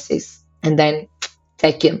both forces? And then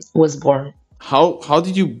Techim was born. How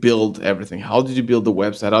did you build everything? How did you build the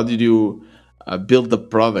website? How did you build the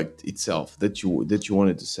product itself that you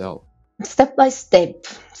wanted to sell? Step by step.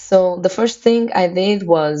 So the first thing I did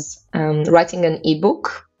was writing an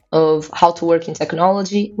ebook of how to work in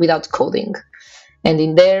technology without coding. And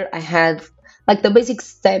in there, I had like the basic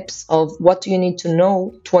steps of what do you need to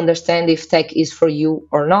know to understand if tech is for you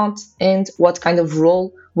or not, and what kind of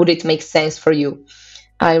role would it make sense for you.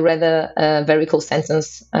 I read a very cool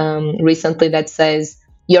sentence recently that says,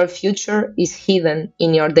 "Your future is hidden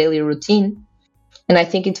in your daily routine." And I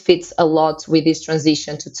think it fits a lot with this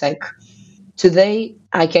transition to tech. Today,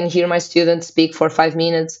 I can hear my students speak for 5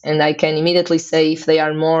 minutes and I can immediately say if they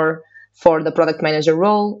are more for the product manager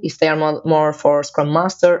role, if they are more for Scrum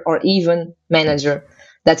Master, or even manager.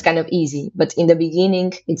 That's kind of easy. But in the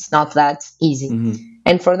beginning, it's not that easy. Hmm.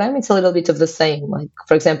 And for them, it's a little bit of the same. Like,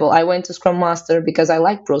 for example, I went to Scrum Master because I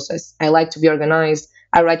like process, I like to be organized.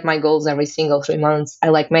 I write my goals every single 3 months. I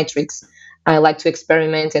like metrics. I like to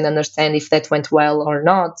experiment and understand if that went well or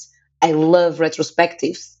not. I love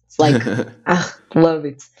retrospectives. It's like, ah, love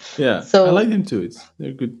it. Yeah, I like So them too.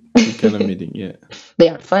 They're good kind of meeting. Yeah, they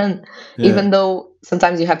are fun, yeah, even though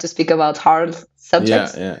sometimes you have to speak about hard yeah,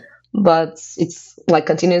 subjects, yeah. but it's like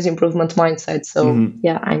continuous improvement mindset. So Hmm.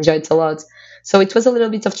 yeah, I enjoyed it a lot. So it was a little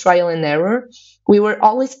bit of trial and error. We were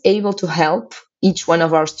always able to help each one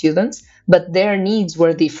of our students, but their needs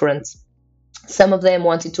were different. Some of them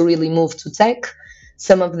wanted to really move to tech.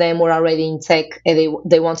 Some of them were already in tech and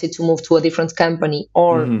they wanted to move to a different company,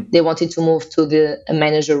 or Hmm. they wanted to move to the a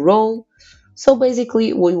manager role. So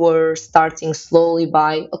basically, we were starting slowly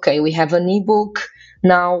by okay, we have an ebook.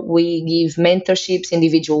 Now we give mentorships,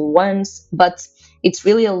 individual ones, but it's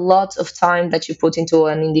really a lot of time that you put into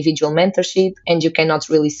an individual mentorship and you cannot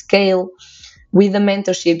really scale. With the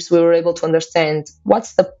mentorships, we were able to understand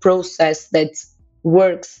what's the process that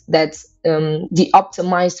works, that's the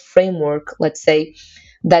optimized framework, let's say,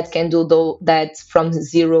 that can do that from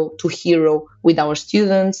zero to hero with our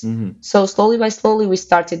students. Hmm. So slowly by slowly, we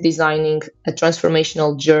started designing a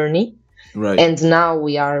transformational journey. Right. And now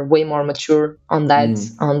we are way more mature on that,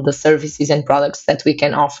 Hmm. on the services and products that we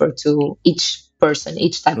can offer to each person,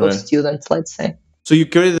 each type of Right. student, let's say. So you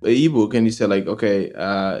created an ebook and you said like, okay,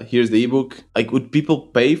 here's the ebook. Like, would people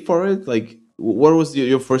pay for it? Like, what was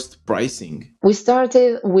your first pricing? We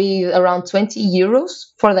started with around 20 euros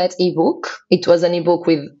for that ebook. It was an ebook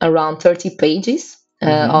with around 30 pages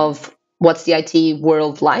Hmm. of what's the IT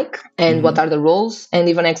world like and what Hmm. are the roles and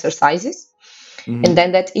even exercises. And Hmm.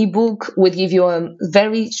 then that ebook would give you a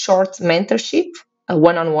very short mentorship, a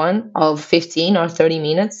one on one of 15 or 30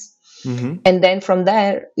 minutes. Hmm. And then from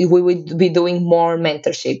there, we would be doing more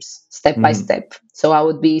mentorships step by Hmm. step. So I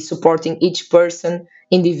would be supporting each person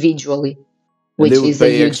individually, And they which would is a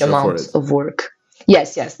pay huge extra for amount it, of work.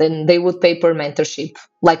 Yes, yes. Then they would pay per mentorship,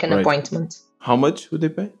 like an right? appointment. How much would they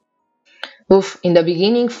pay? Oof, in the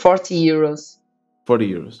beginning, 40 euros. 40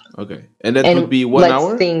 euros. Okay, and that would And be one let's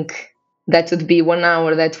hour. think that would be 1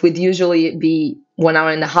 hour, that would usually be 1 hour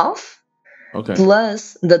and a half, Okay,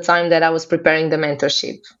 plus the time that I was preparing the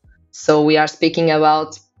mentorship. So we are speaking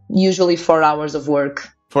about usually 4 hours of work.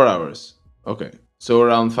 4 hours. Okay, so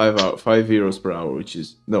around 5 euros per hour, which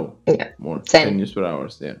is no Yeah, more, 10 10. euros per hour.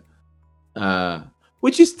 Yeah,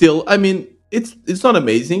 which is still, I mean, it's not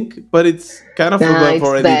amazing, but it's kind of Nah, above it's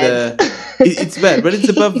already bad. the. It's bad, but it's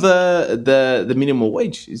above the minimum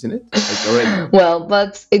wage, isn't it? Like already. Well,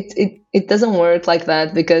 but it doesn't work like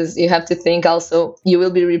that, because you have to think also you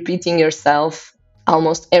will be repeating yourself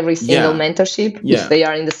almost every single Yeah, mentorship if yeah, they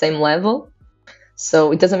are in the same level.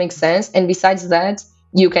 So it doesn't make sense. And besides that,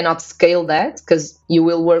 you cannot scale that because you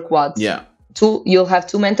will work what? yeah. You'll have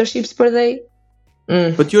two mentorships per day.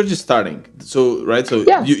 Mm, But you're just starting, so right. So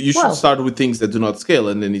yeah, you should well, start with things that do not scale,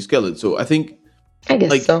 and then you scale it. So I think, I guess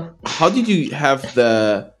like, so. how did you have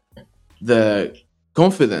the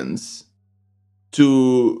confidence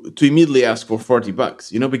to immediately ask for 40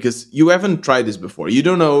 bucks, because you haven't tried this before, you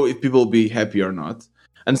don't know if people will be happy or not,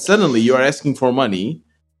 and suddenly you are asking for money,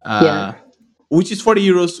 Yeah. which is 40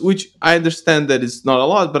 euros, which I understand that it's not a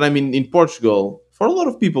lot, but I mean, in Portugal, for a lot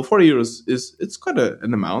of people, 40 euros it's quite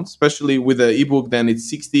an amount, especially with the ebook. Then it's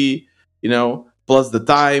 60, plus the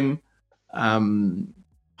time.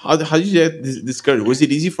 How did you get this courage? Was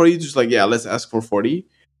it easy for you, just like, yeah, let's ask for 40?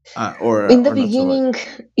 In the or not so much? beginning,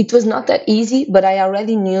 it was not that easy, but I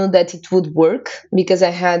already knew that it would work because I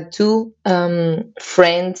had two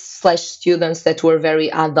friends slash students that were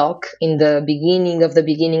very ad hoc in the beginning of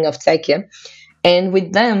Techia. And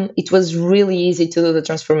with them, it was really easy to do the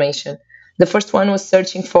transformation. The first one was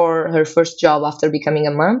searching for her first job after becoming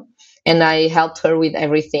a mom. And I helped her with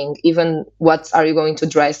everything, even what are you going to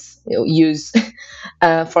use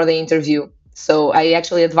for the interview. So I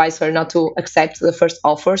actually advised her not to accept the first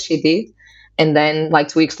offer she did. And then, like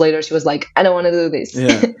 2 weeks later, she was like, I don't want to do this.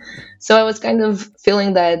 Yeah. So I was kind of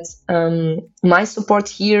feeling that my support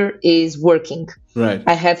here is working. Right.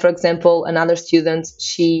 I had, for example, another student.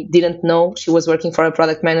 She didn't know she was working for a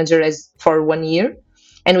product manager as for 1 year,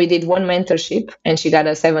 and we did one mentorship, and she got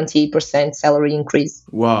a 70% salary increase.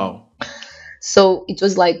 Wow. So it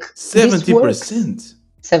was like this works. 70%.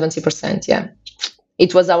 70%, yeah.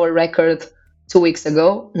 It was our record 2 weeks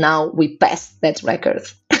ago. Now we passed that record.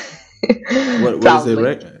 What is the Proudly.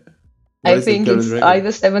 what I is the think current it's record?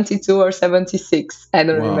 either 72 or 76. I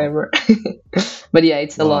don't Wow. remember. But yeah,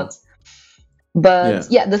 it's a lot. Wow. But Yeah.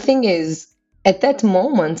 yeah, the thing is, at that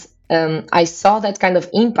moment, I saw that kind of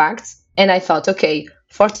impact and I thought, okay,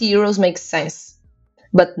 40 euros makes sense.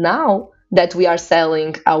 But now that we are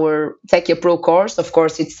selling our Techia Pro course, of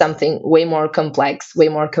course, it's something way more complex, way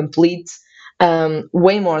more complete,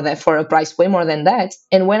 way more than for a price, way more than that.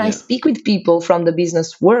 And when I Yeah. speak with people from the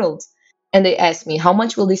business world and they ask me, how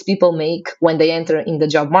much will these people make when they enter in the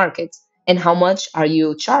job market? And how much are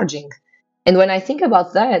you charging? And when I think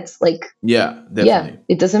about that, like, Yeah, yeah, definitely.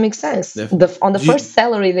 it doesn't make sense. Definitely. On the Do you first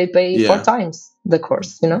salary, they pay four yeah. times the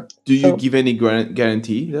course. Do you So, give any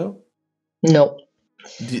guarantee though? no,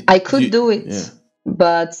 I Do could you, do it, yeah.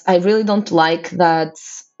 but I really don't like that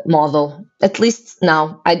model. At least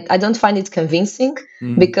now, I don't find it convincing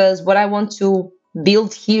Mm, because what I want to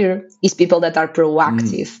build here is people that are mm,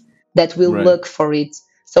 proactive, that will right. look for it.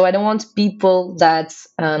 So I don't want people that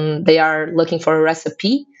they are looking for a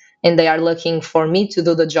recipe and they are looking for me to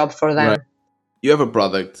do the job for Right. them. You have a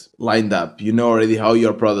product lined up. You know already how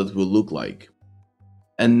your product will look like.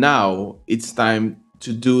 And now it's time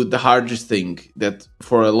to do the hardest thing that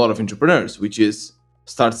for a lot of entrepreneurs, which is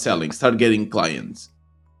start selling, start getting clients.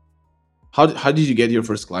 How did you get your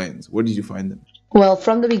first clients? Where did you find them? Well,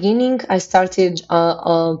 from the beginning, I started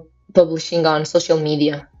publishing on social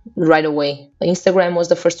media right away. Instagram was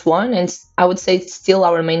the first one, and I would say it's still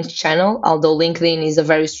our main channel, although LinkedIn is a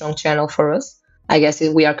very strong channel for us. I guess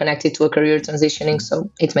we are connected to a career transitioning, so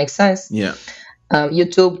it makes sense. Yeah.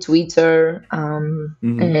 YouTube, Twitter,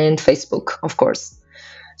 Hmm. and Facebook, of course.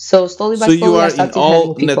 So slowly by So you slowly, I are in started having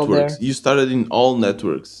all people networks. there. You started in all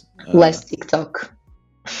networks. Less TikTok.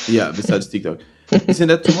 Yeah, besides TikTok. Isn't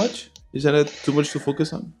that too much? Isn't that too much to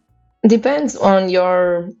focus on? Depends on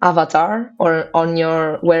your avatar or on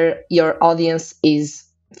your where your audience is.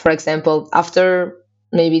 For example, after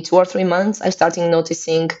maybe 2 or 3 months, I started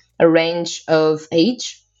noticing a range of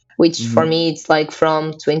age, which for Hmm. me it's like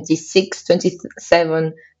from 26,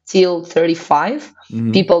 27 till 35.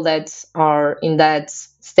 Hmm. People that are in that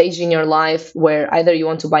stage in your life where either you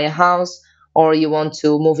want to buy a house or you want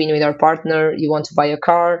to move in with your partner, you want to buy a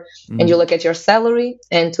car, and you Hmm. look at your salary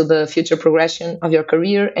and to the future progression of your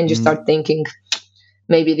career and you start Hmm. thinking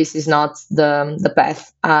maybe this is not the path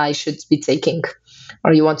I should be taking,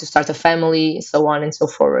 or you want to start a family, so on and so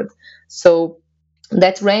forward. So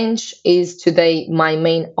that range is today my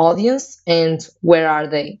main audience. And where are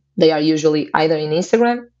they? They are usually either in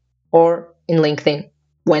Instagram or in LinkedIn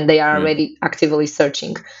when they are Right. already actively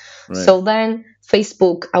searching. Right. So then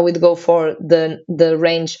Facebook, I would go for the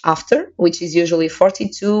range after, which is usually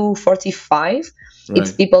 42, 45.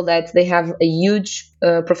 It's Right. people that they have a huge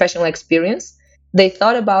professional experience. They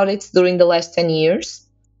thought about it during the last 10 years,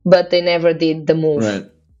 but they never did the move. Right.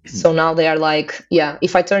 So now they are like, yeah,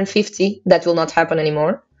 if I turn 50, that will not happen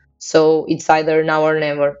anymore. So it's either now or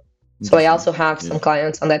never. So I Interesting. also have Yeah. some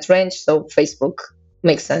clients on that range. So Facebook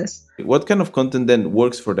makes sense. What kind of content then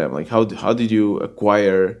works for them? Like how did you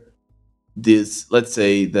acquire this? Let's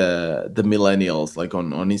say the millennials, like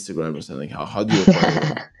on Instagram or something. How do you acquire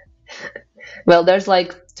them? Well, there's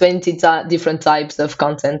like 20 different types of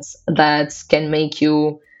content that can make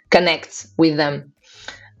you connect with them.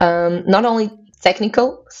 Not only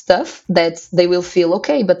technical stuff that they will feel,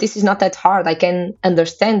 okay, but this is not that hard. I can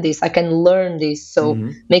understand this. I can learn this. So Hmm.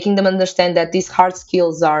 making them understand that these hard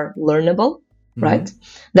skills are learnable, right? Hmm.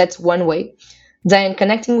 That's one way. Then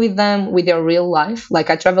connecting with them with their real life. Like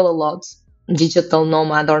I travel a lot, digital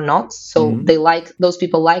nomad or not. So Hmm. those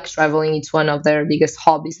people like traveling. It's one of their biggest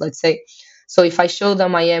hobbies, let's say. So if I show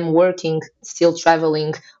them I am working, still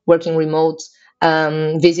traveling, working remote,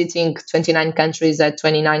 visiting 29 countries at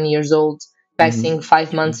 29 years old, passing Hmm.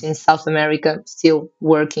 5 months in South America, still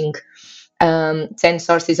working, 10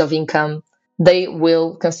 sources of income. They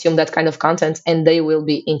will consume that kind of content and they will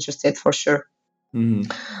be interested for sure. Hmm.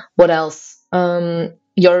 What else?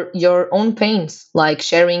 Your own pains, like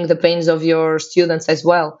sharing the pains of your students as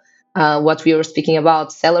well. What we were speaking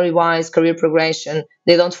about, salary wise, career progression.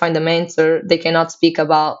 They don't find a mentor. They cannot speak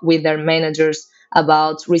about with their managers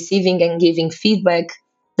about receiving and giving feedback.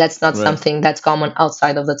 That's not Right. something that's common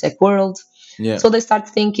outside of the tech world. Yeah. So they start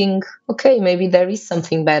thinking, okay, maybe there is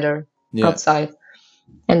something better Yeah. outside,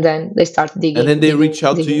 and then they start And digging, then they digging, reach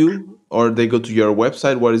out to digging. you, or they go to your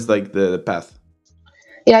website. What is like the path?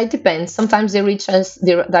 Yeah, it depends. Sometimes they reach us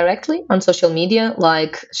directly on social media,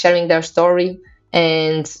 like sharing their story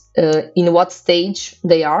and in what stage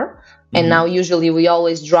they are. And now, Hmm. usually, we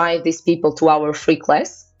always drive these people to our free class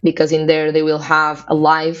because in there they will have a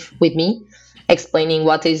live with me explaining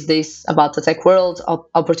what is this about the tech world,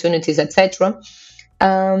 opportunities, etc.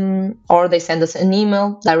 Or they send us an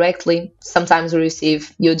email directly. Sometimes we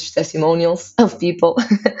receive huge testimonials of people.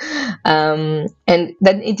 And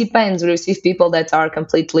then it depends. We receive people that are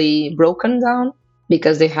completely broken down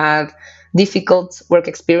because they have difficult work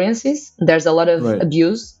experiences. There's a lot of Right.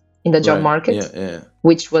 abuse in the job Right. market, Yeah. Yeah.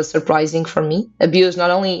 which was surprising for me. Abuse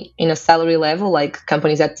not only in a salary level, like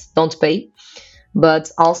companies that don't pay,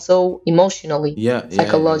 but also emotionally, Yeah. Yeah. Yeah.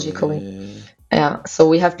 psychologically. Yeah. Yeah, so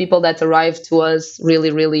we have people that arrive to us really,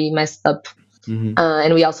 really messed up, Hmm.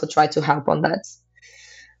 and we also try to help on that.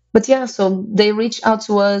 But yeah, so they reach out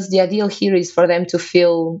to us. The ideal here is for them to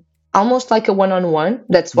feel almost like a one-on-one.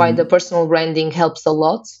 That's why the Hmm. personal branding helps a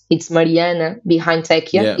lot. It's Mariana behind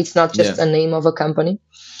Techia. Yeah. It's not just Yeah. a name of a company,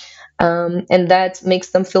 and that makes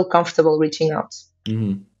them feel comfortable reaching out.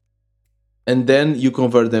 Hmm. And then you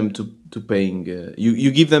convert them to paying.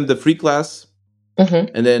 You give them the free class, Hmm.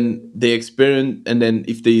 and then they experience, and then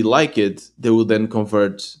if they like it, they will then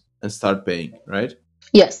convert and start paying. Right.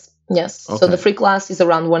 Yes, yes. So the Okay. free class is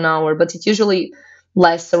around 1 hour, but it usually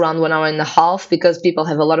lasts around 1 hour and a half because people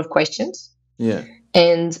have a lot of questions. Yeah.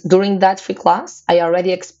 And during that free class, I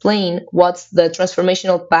already explain what's the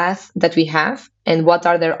transformational path that we have and what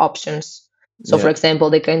are their options. So, for Yeah. example,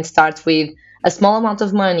 they can start with a small amount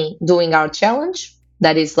of money doing our challenge.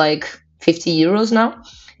 That is like 50 euros now.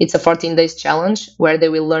 It's a 14 days challenge where they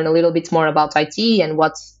will learn a little bit more about IT and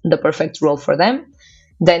what's the perfect role for them.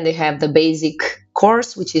 Then they have the basic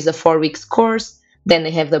course, which is a 4 weeks course. Then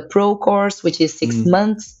they have the pro course, which is six Hmm.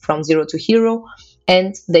 months from zero to hero,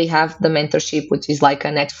 and they have the mentorship, which is like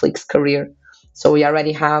a Netflix career. So we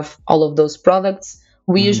already have all of those products.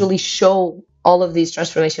 We Hmm. usually show all of these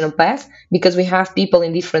transformational paths because we have people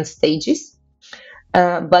in different stages,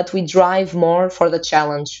 but we drive more for the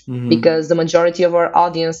challenge Hmm. because the majority of our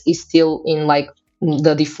audience is still in like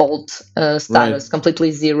the default Right. status,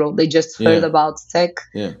 completely zero. They just heard Yeah. about tech,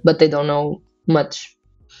 Yeah. but they don't know much.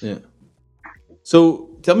 Yeah. So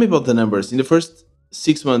tell me about the numbers. In the first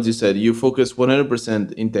 6 months, you said you focused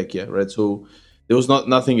 100% in Techia, right? So there was not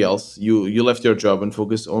nothing else. You left your job and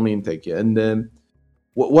focused only in Techia. And then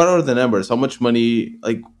what are the numbers? How much money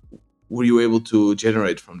like were you able to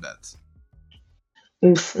generate from that?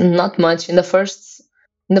 Not much in the first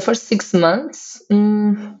 6 months.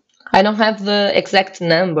 I don't have the exact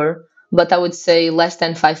number, but I would say less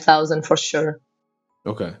than 5,000 for sure.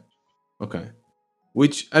 Okay. Okay.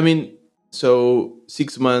 Which I mean, so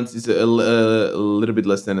 6 months is a little bit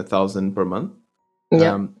less than 1,000 per month,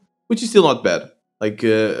 Yeah, which is still not bad. Like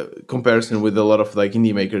comparison with a lot of like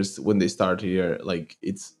indie makers when they start here, like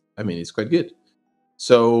it's I mean it's quite good.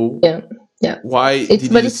 So yeah, yeah. why It's did you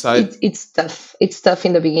but it's decide? it, it's tough. It's tough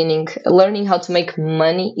in the beginning, learning how to make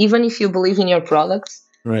money, even if you believe in your products,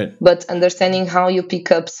 Right. but understanding how you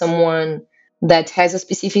pick up someone that has a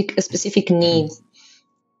specific need.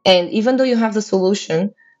 And even though you have the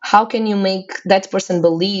solution, how can you make that person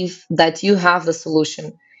believe that you have the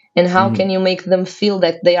solution? And how can Hmm. you make them feel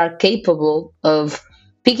that they are capable of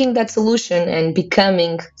picking that solution and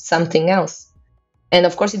becoming something else? And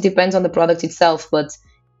of course, it depends on the product itself. But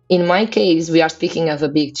in my case, we are speaking of a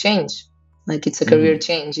big change. Like it's a career Hmm.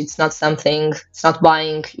 change. It's not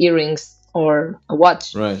buying earrings or a watch.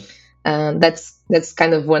 Right. That's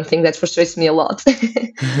kind of one thing that frustrates me a lot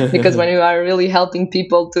because when you are really helping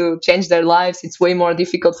people to change their lives, it's way more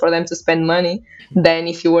difficult for them to spend money than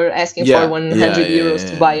if you were asking for Yeah. Yeah. 100 Yeah. euros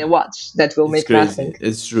to buy Yeah. a watch that will It's make nothing. crazy.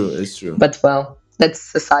 It's true. It's true. But well, that's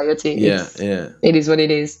society. Yeah. Yeah. It is what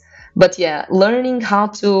it is. But yeah, learning how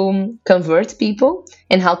to convert people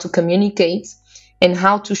and how to communicate and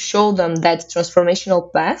how to show them that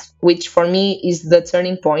transformational path, which for me is the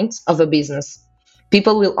turning point of a business.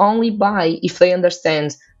 People will only buy if they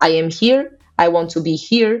understand I am here, I want to be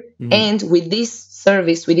here, Hmm. and with this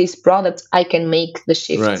service, with this product, I can make the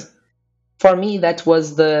shift. Right. For me, that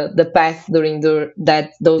was the path during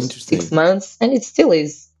those six Interesting. months, and it still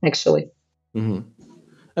is actually. Hmm.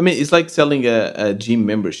 I mean, it's like selling a gym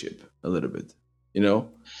membership a little bit. You know,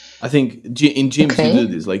 I think in gyms you do Okay.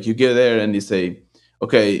 this. Like you get there and you say,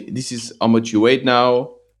 "Okay, this is how much you weigh now.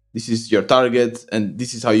 This is your target, and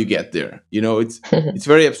this is how you get there." You know, it's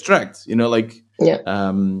very abstract. You know, like Yeah,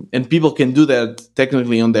 and people can do that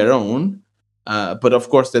technically on their own, but of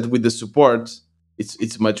course that with the support,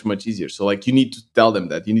 it's much easier. So like you need to tell them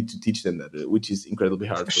that, you need to teach them that, which is incredibly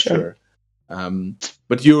hard for for sure. sure.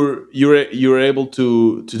 But you're able to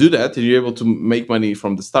do that. You're able to make money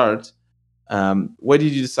from the start. Why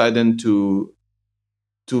did you decide then to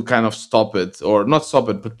kind of stop it, or not stop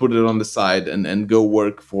it, but put it on the side and go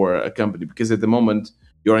work for a company? Because at the moment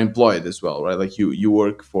you're employed as well, right? Like you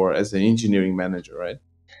work for as an engineering manager, right?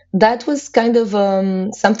 That was kind of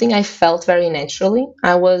something I felt very naturally.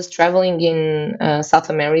 I was traveling in South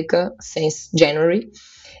America since January,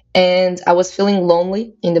 and I was feeling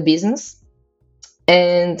lonely in the business.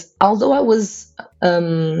 And although I was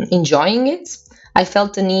enjoying it, I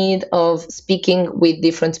felt the need of speaking with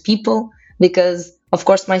different people because, of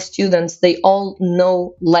course, my students, they all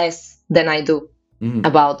know less than I do Hmm.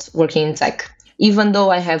 about working in tech. Even though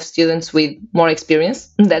I have students with more experience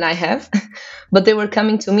than I have, but they were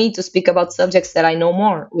coming to me to speak about subjects that I know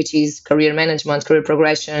more, which is career management, career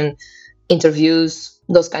progression, interviews,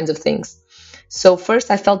 those kinds of things. So first,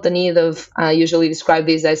 I felt the need of, I usually describe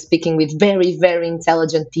this as speaking with very, very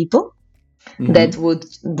intelligent people that Hmm. would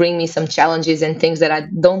bring me some challenges and things that I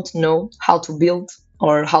don't know how to build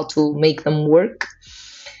or how to make them work.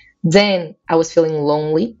 Then I was feeling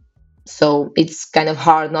lonely. So it's kind of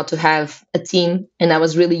hard not to have a team. And I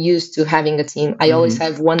was really used to having a team. I always Hmm.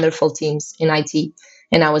 have wonderful teams in IT,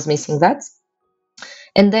 and I was missing that.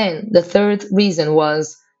 And then the third reason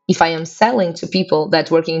was, if I am selling to people that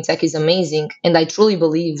working in tech is amazing, and I truly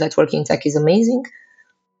believe that working in tech is amazing,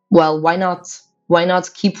 well, why not? Why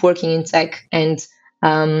not keep working in tech and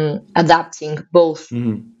adapting both?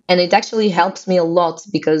 Hmm. And it actually helps me a lot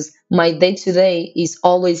because my day to day is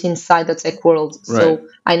always inside the tech world. Right. So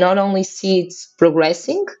I not only see it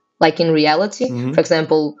progressing, like in reality. For Hmm.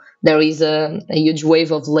 example, there is a huge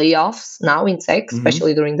wave of layoffs now in tech,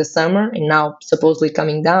 especially Hmm. during the summer, and now supposedly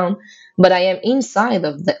coming down. But I am inside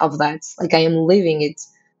of that, like I am living it.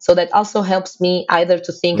 So that also helps me either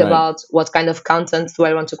to think Right. about what kind of content do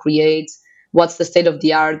I want to create, what's the state of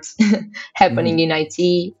the art happening Hmm. in IT,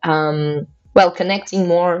 well, connecting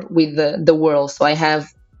more with the world. So I have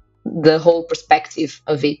the whole perspective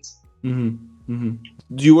of it. Hmm. Hmm.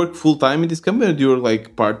 Do you work full time in this company, or do you work like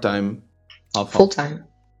part time, half Full half? time.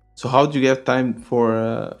 So how do you have time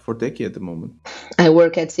for techie at the moment? I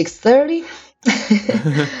work at 6:30.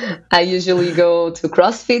 I usually go to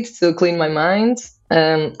CrossFit to clean my mind.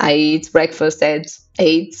 I eat breakfast at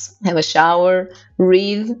 8, have a shower,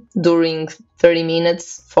 read during 30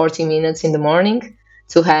 minutes, 40 minutes in the morning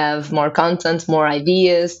to have more content, more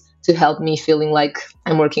ideas, to help me feeling like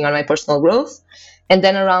I'm working on my personal growth. And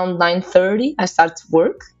then around 9:30, I start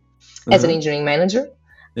work as an Uh-huh. engineering manager.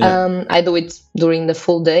 Yeah. I do it during the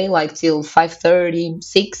full day, like till 5:30,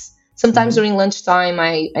 6. Sometimes Hmm. during lunchtime,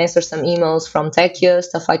 I answer some emails from Techia,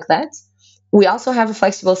 stuff like that. We also have a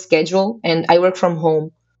flexible schedule, and I work from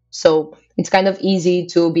home. So it's kind of easy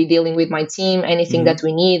to be dealing with my team, anything that Hmm.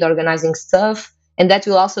 we need, organizing stuff. And that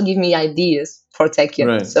will also give me ideas for Techia.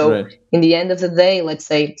 Right. So Right. in the end of the day, let's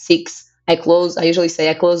say 6, I usually say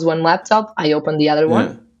I close one laptop, I open the other one,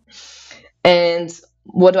 Yeah. and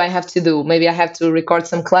what do I have to do? Maybe I have to record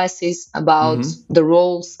some classes about Hmm. the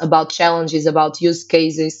roles, about challenges, about use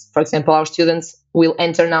cases. For example, our students will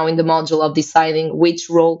enter now in the module of deciding which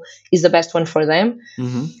role is the best one for them.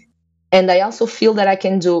 Hmm. And I also feel that I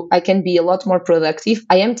can be a lot more productive.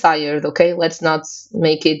 I am tired, okay? Let's not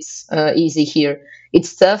make it easy here.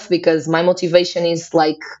 It's tough because my motivation is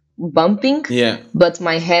like bumping, Yeah. but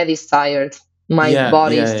my head is tired. My Yeah.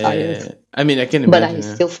 body Yeah. is Yeah. tired, Yeah. I mean, I can but I imagine.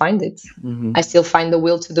 Yeah. still find it. Hmm. I still find the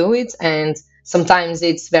will to do it. And sometimes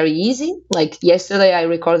it's very easy. Like yesterday, I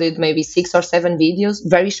recorded maybe 6 or 7 videos,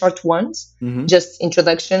 very short ones, Hmm. just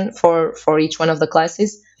introduction for each one of the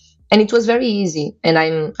classes. And it was very easy. And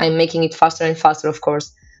I'm making it faster and faster, of course.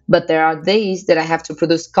 But there are days that I have to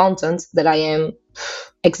produce content that I am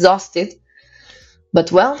exhausted.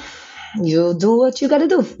 But well, you do what you gotta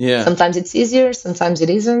do. Yeah. Sometimes it's easier, sometimes it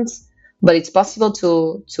isn't. But it's possible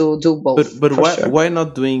to do both But for why sure. why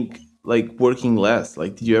not doing like working less?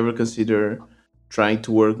 Like, did you ever consider? trying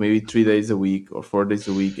to work maybe 3 days a week or 4 days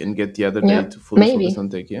a week and get the other day Yeah, to fully focus maybe. on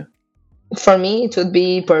tech. Yeah. For me, it would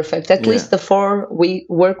be perfect. At Yeah. least the 4 week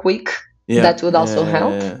work week, Yeah. that would also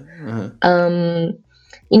help. Yeah. Uh-huh. Um,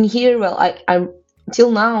 in here, well, I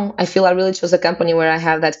till now I feel I really chose a company where I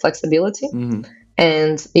have that flexibility, Mm-hmm.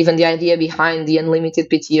 and even the idea behind the unlimited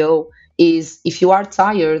PTO is if you are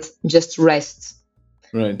tired, just rest.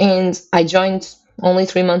 Right. And I joined only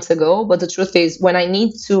 3 months ago, but the truth is, when I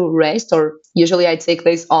need to rest, or usually I take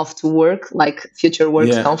days off to work, like Future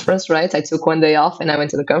Works Yeah. conference, right? I took one day off and I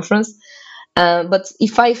went to the conference. But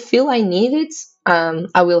if I feel I need it,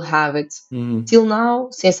 I will have it. Mm-hmm. Till now,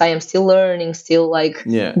 since I am still learning, still like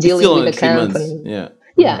Yeah. It's dealing still with only the 3 months. company. Yeah.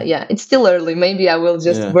 Yeah, Uh-huh. yeah, it's still early. Maybe I will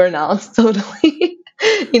just Yeah. burn out totally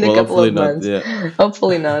in a Well, couple hopefully of not. months. Yeah.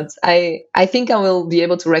 Hopefully not. I think I will be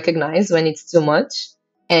able to recognize when it's too much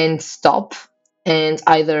and stop and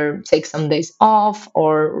either take some days off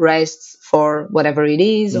or rest for whatever it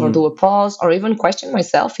is or do Mm-hmm. a pause or even question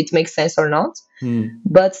myself if it makes sense or not. Mm-hmm.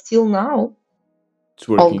 But still now, It's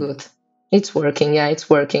all working. good. It's working. Yeah, it's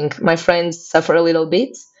working. My friends suffer a little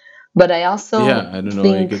bit, but I Yeah. also I don't know how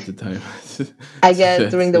you think get the time I to get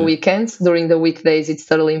during rest. the Yeah. weekends, during the weekdays, it's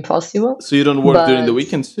totally impossible. So you don't work during the But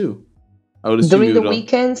weekends too? I would assume during you the don't.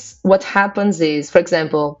 weekends, what happens is, for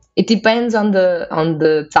example, it depends on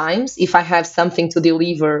the times. If I have something to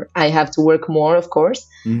deliver, I have to work more, of course.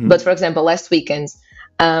 But Mm-hmm. for example, last weekend,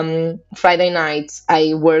 Friday night,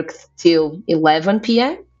 I worked till 11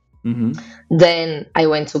 p.m. Mm-hmm. Then I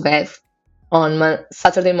went to bed. On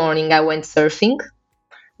Saturday morning, I went surfing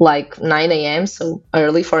like 9 a.m., so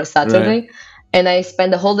early for a Right. Saturday. And I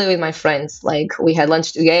spent the whole day with my friends. Like we had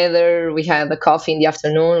lunch together, we had a coffee in the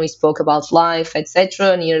afternoon, we spoke about life,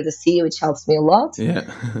 etc. near the sea, which helps me a lot. Yeah.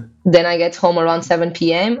 Then I get home around 7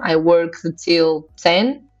 p.m. I work till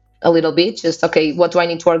 10, a little bit. Just okay, what do I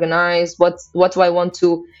need to organize? What do I want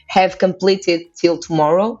to have completed till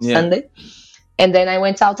tomorrow, Yeah. Sunday? And then I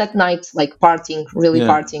went out at night, like partying, really Yeah.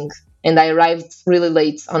 partying. And I arrived really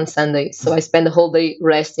late on Sunday. So I spent the whole day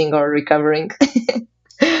resting or recovering.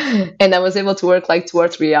 And I was able to work like 2 or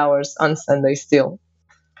 3 hours on Sunday still.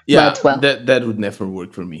 Yeah, But well, that would never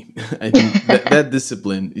work for me. I think that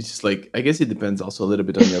discipline is just like, I guess it depends also a little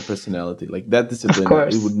bit on your personality. Like that of discipline,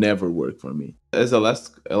 it would course. never work for me. As a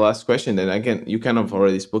last question, and again, you kind of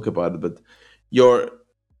already spoke about it, but your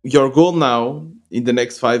your goal now in the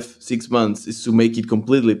next 5 6 months is to make it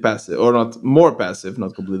completely passive, or not more passive,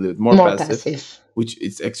 not completely, but more More passive, passive. which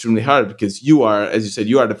is extremely hard because you are, as you said,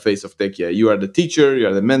 you are the face of tech. Yeah, you are the teacher, you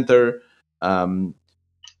are the mentor. Um,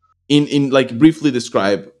 in like briefly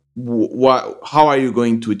describe what how are you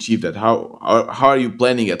going to achieve that, how are you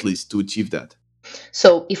planning at least to achieve that.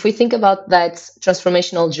 So if we think about that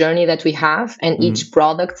transformational journey that we have and each Mm-hmm.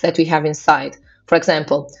 product that we have inside, for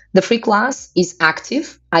example, the free class is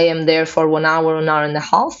active. I am there for 1 hour, an hour and a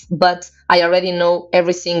half, but I already know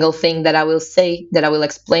every single thing that I will say, that I will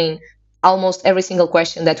explain, almost every single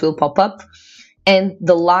question that will pop up. And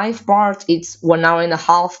the live part, it's 1 hour and a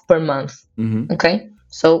half per month. Mm-hmm. Okay.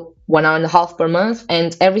 So 1 hour and a half per month,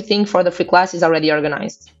 and everything for the free class is already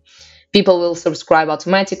organized. People will subscribe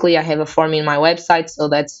automatically. I have a form in my website, so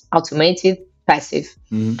that's automated, passive.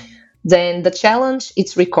 Mm-hmm. Then the challenge,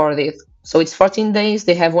 it's recorded. So it's 14 days.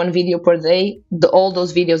 They have one video per day. All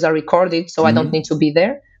those videos are recorded, so I don't Mm-hmm. need to be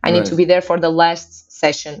there. I need to Right. be there for the last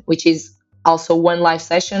session, which is also one live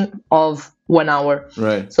session of 1 hour.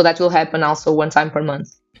 Right. So that will happen also one time per month.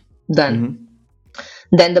 Done. Mm-hmm.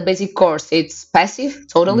 Then the basic course, it's passive,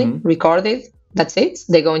 totally Mm-hmm. recorded. That's it.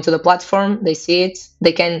 They go into the platform, they see it.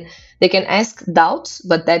 They can ask doubts,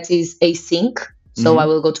 but that is async. So I Mm-hmm.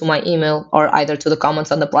 will go to my email or either to the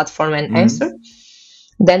comments on the platform and Mm-hmm. answer.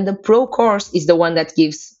 Then the pro course is the one that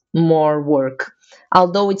gives more work.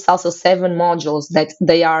 Although it's also 7 modules that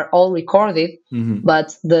they are all recorded, Mm-hmm.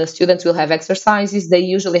 but the students will have exercises. They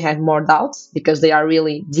usually have more doubts because they are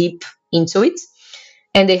really deep into it,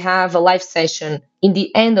 and they have a live session in the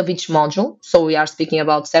end of each module. So we are speaking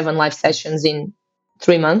about 7 live sessions in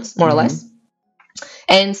 3 months, more or less,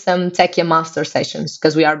 Mm-hmm. and some Techia master sessions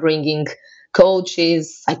because we are bringing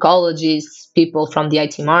coaches, psychologists, people from the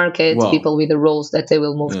IT market, Wow. people with the roles that they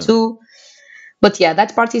will move Yeah. to. But yeah,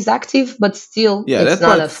 that part is active, but still, Yeah, it's that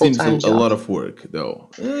not a part full seems a time job. lot of work though.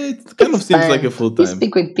 It kind It's of seems like a fun. full You time.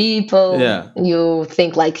 speak with people, Yeah. you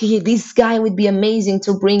think like, hey, this guy would be amazing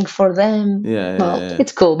to bring for them. Yeah. Well, Yeah.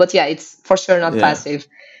 it's cool, but yeah, it's for sure not Yeah. passive.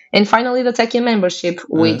 And finally, the Techie membership, Uh,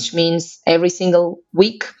 which means every single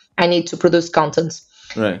week I need to produce content.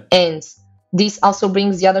 right. And this also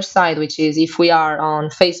brings the other side, which is if we are on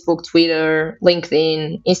Facebook, Twitter, LinkedIn,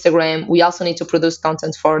 Instagram, we also need to produce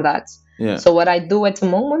content for that. Yeah. So what I do at the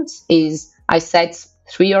moment is I set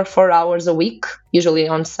 3 or 4 hours a week, usually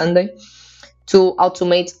on Sunday, to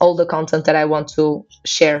automate all the content that I want to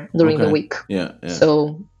share during the Okay. week. Yeah. Yeah.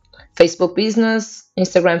 So Facebook business,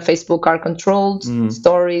 Instagram, Facebook are controlled, Mm-hmm.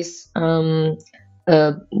 stories,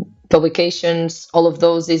 uh, publications, all of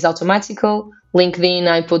those is automatical. LinkedIn,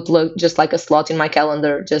 I put just like a slot in my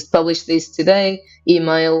calendar, just publish this today.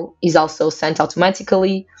 Email is also sent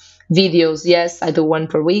automatically. Videos, yes, I do one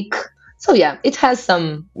per week. So yeah, it has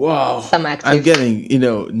Wow. some I'm active. getting,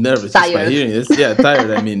 nervous just by Tired. hearing this. Yeah,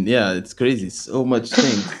 tired. I mean, yeah, it's crazy. So much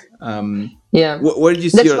things. Yeah. Where did you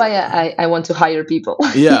see That's your? why I want to hire people.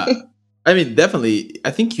 Yeah, I mean, definitely.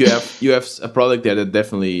 I think you have a product there that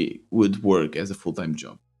definitely would work as a full time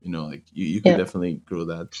job. Like you could Yeah. definitely grow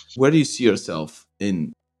that. Where do you see yourself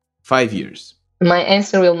in 5 years? My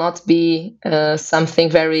answer will not be something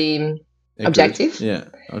very Accurate. objective, Yeah.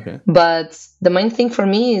 Okay. but the main thing for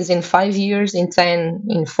me is in 5 years, in 10,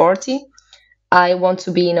 in 40, I want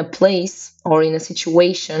to be in a place or in a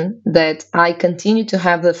situation that I continue to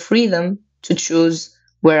have the freedom to choose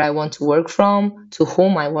where I want to work from, to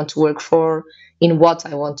whom I want to work for, in what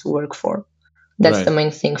I want to work for. That's the Right.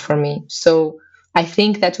 main thing for me. So I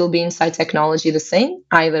think that will be inside technology the same,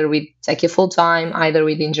 either with techie full time, either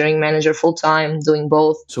with engineering manager full time, doing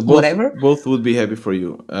both, So both whatever. both would be happy for you.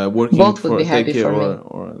 Working Both would for be Take happy Care for or me.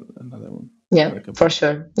 or another one, Yeah, another for company.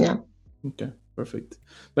 sure. Yeah. Okay, perfect.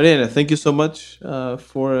 Mariana, thank you so much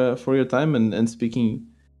for your time and speaking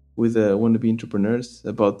with wannabe entrepreneurs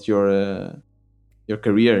about your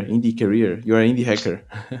career, indie career. You are an indie hacker.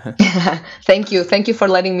 Thank you. Thank you for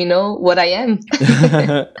letting me know what I am.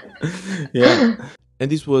 Yeah. And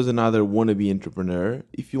this was another wannabe entrepreneur.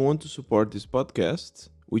 If you want to support this podcast,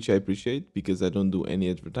 which I appreciate because I don't do any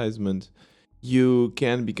advertisement, you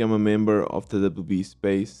can become a member of the WB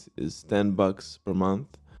Space. Is $10 per month.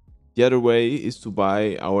 The other way is to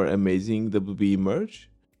buy our amazing WB merch.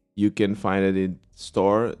 You can find it in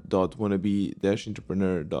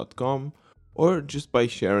store.wannabe-entrepreneur.com or just by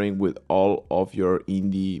sharing with all of your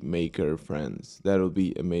indie maker friends. That will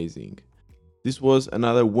be amazing. This was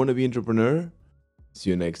another wannabe entrepreneur. See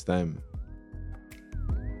you next time.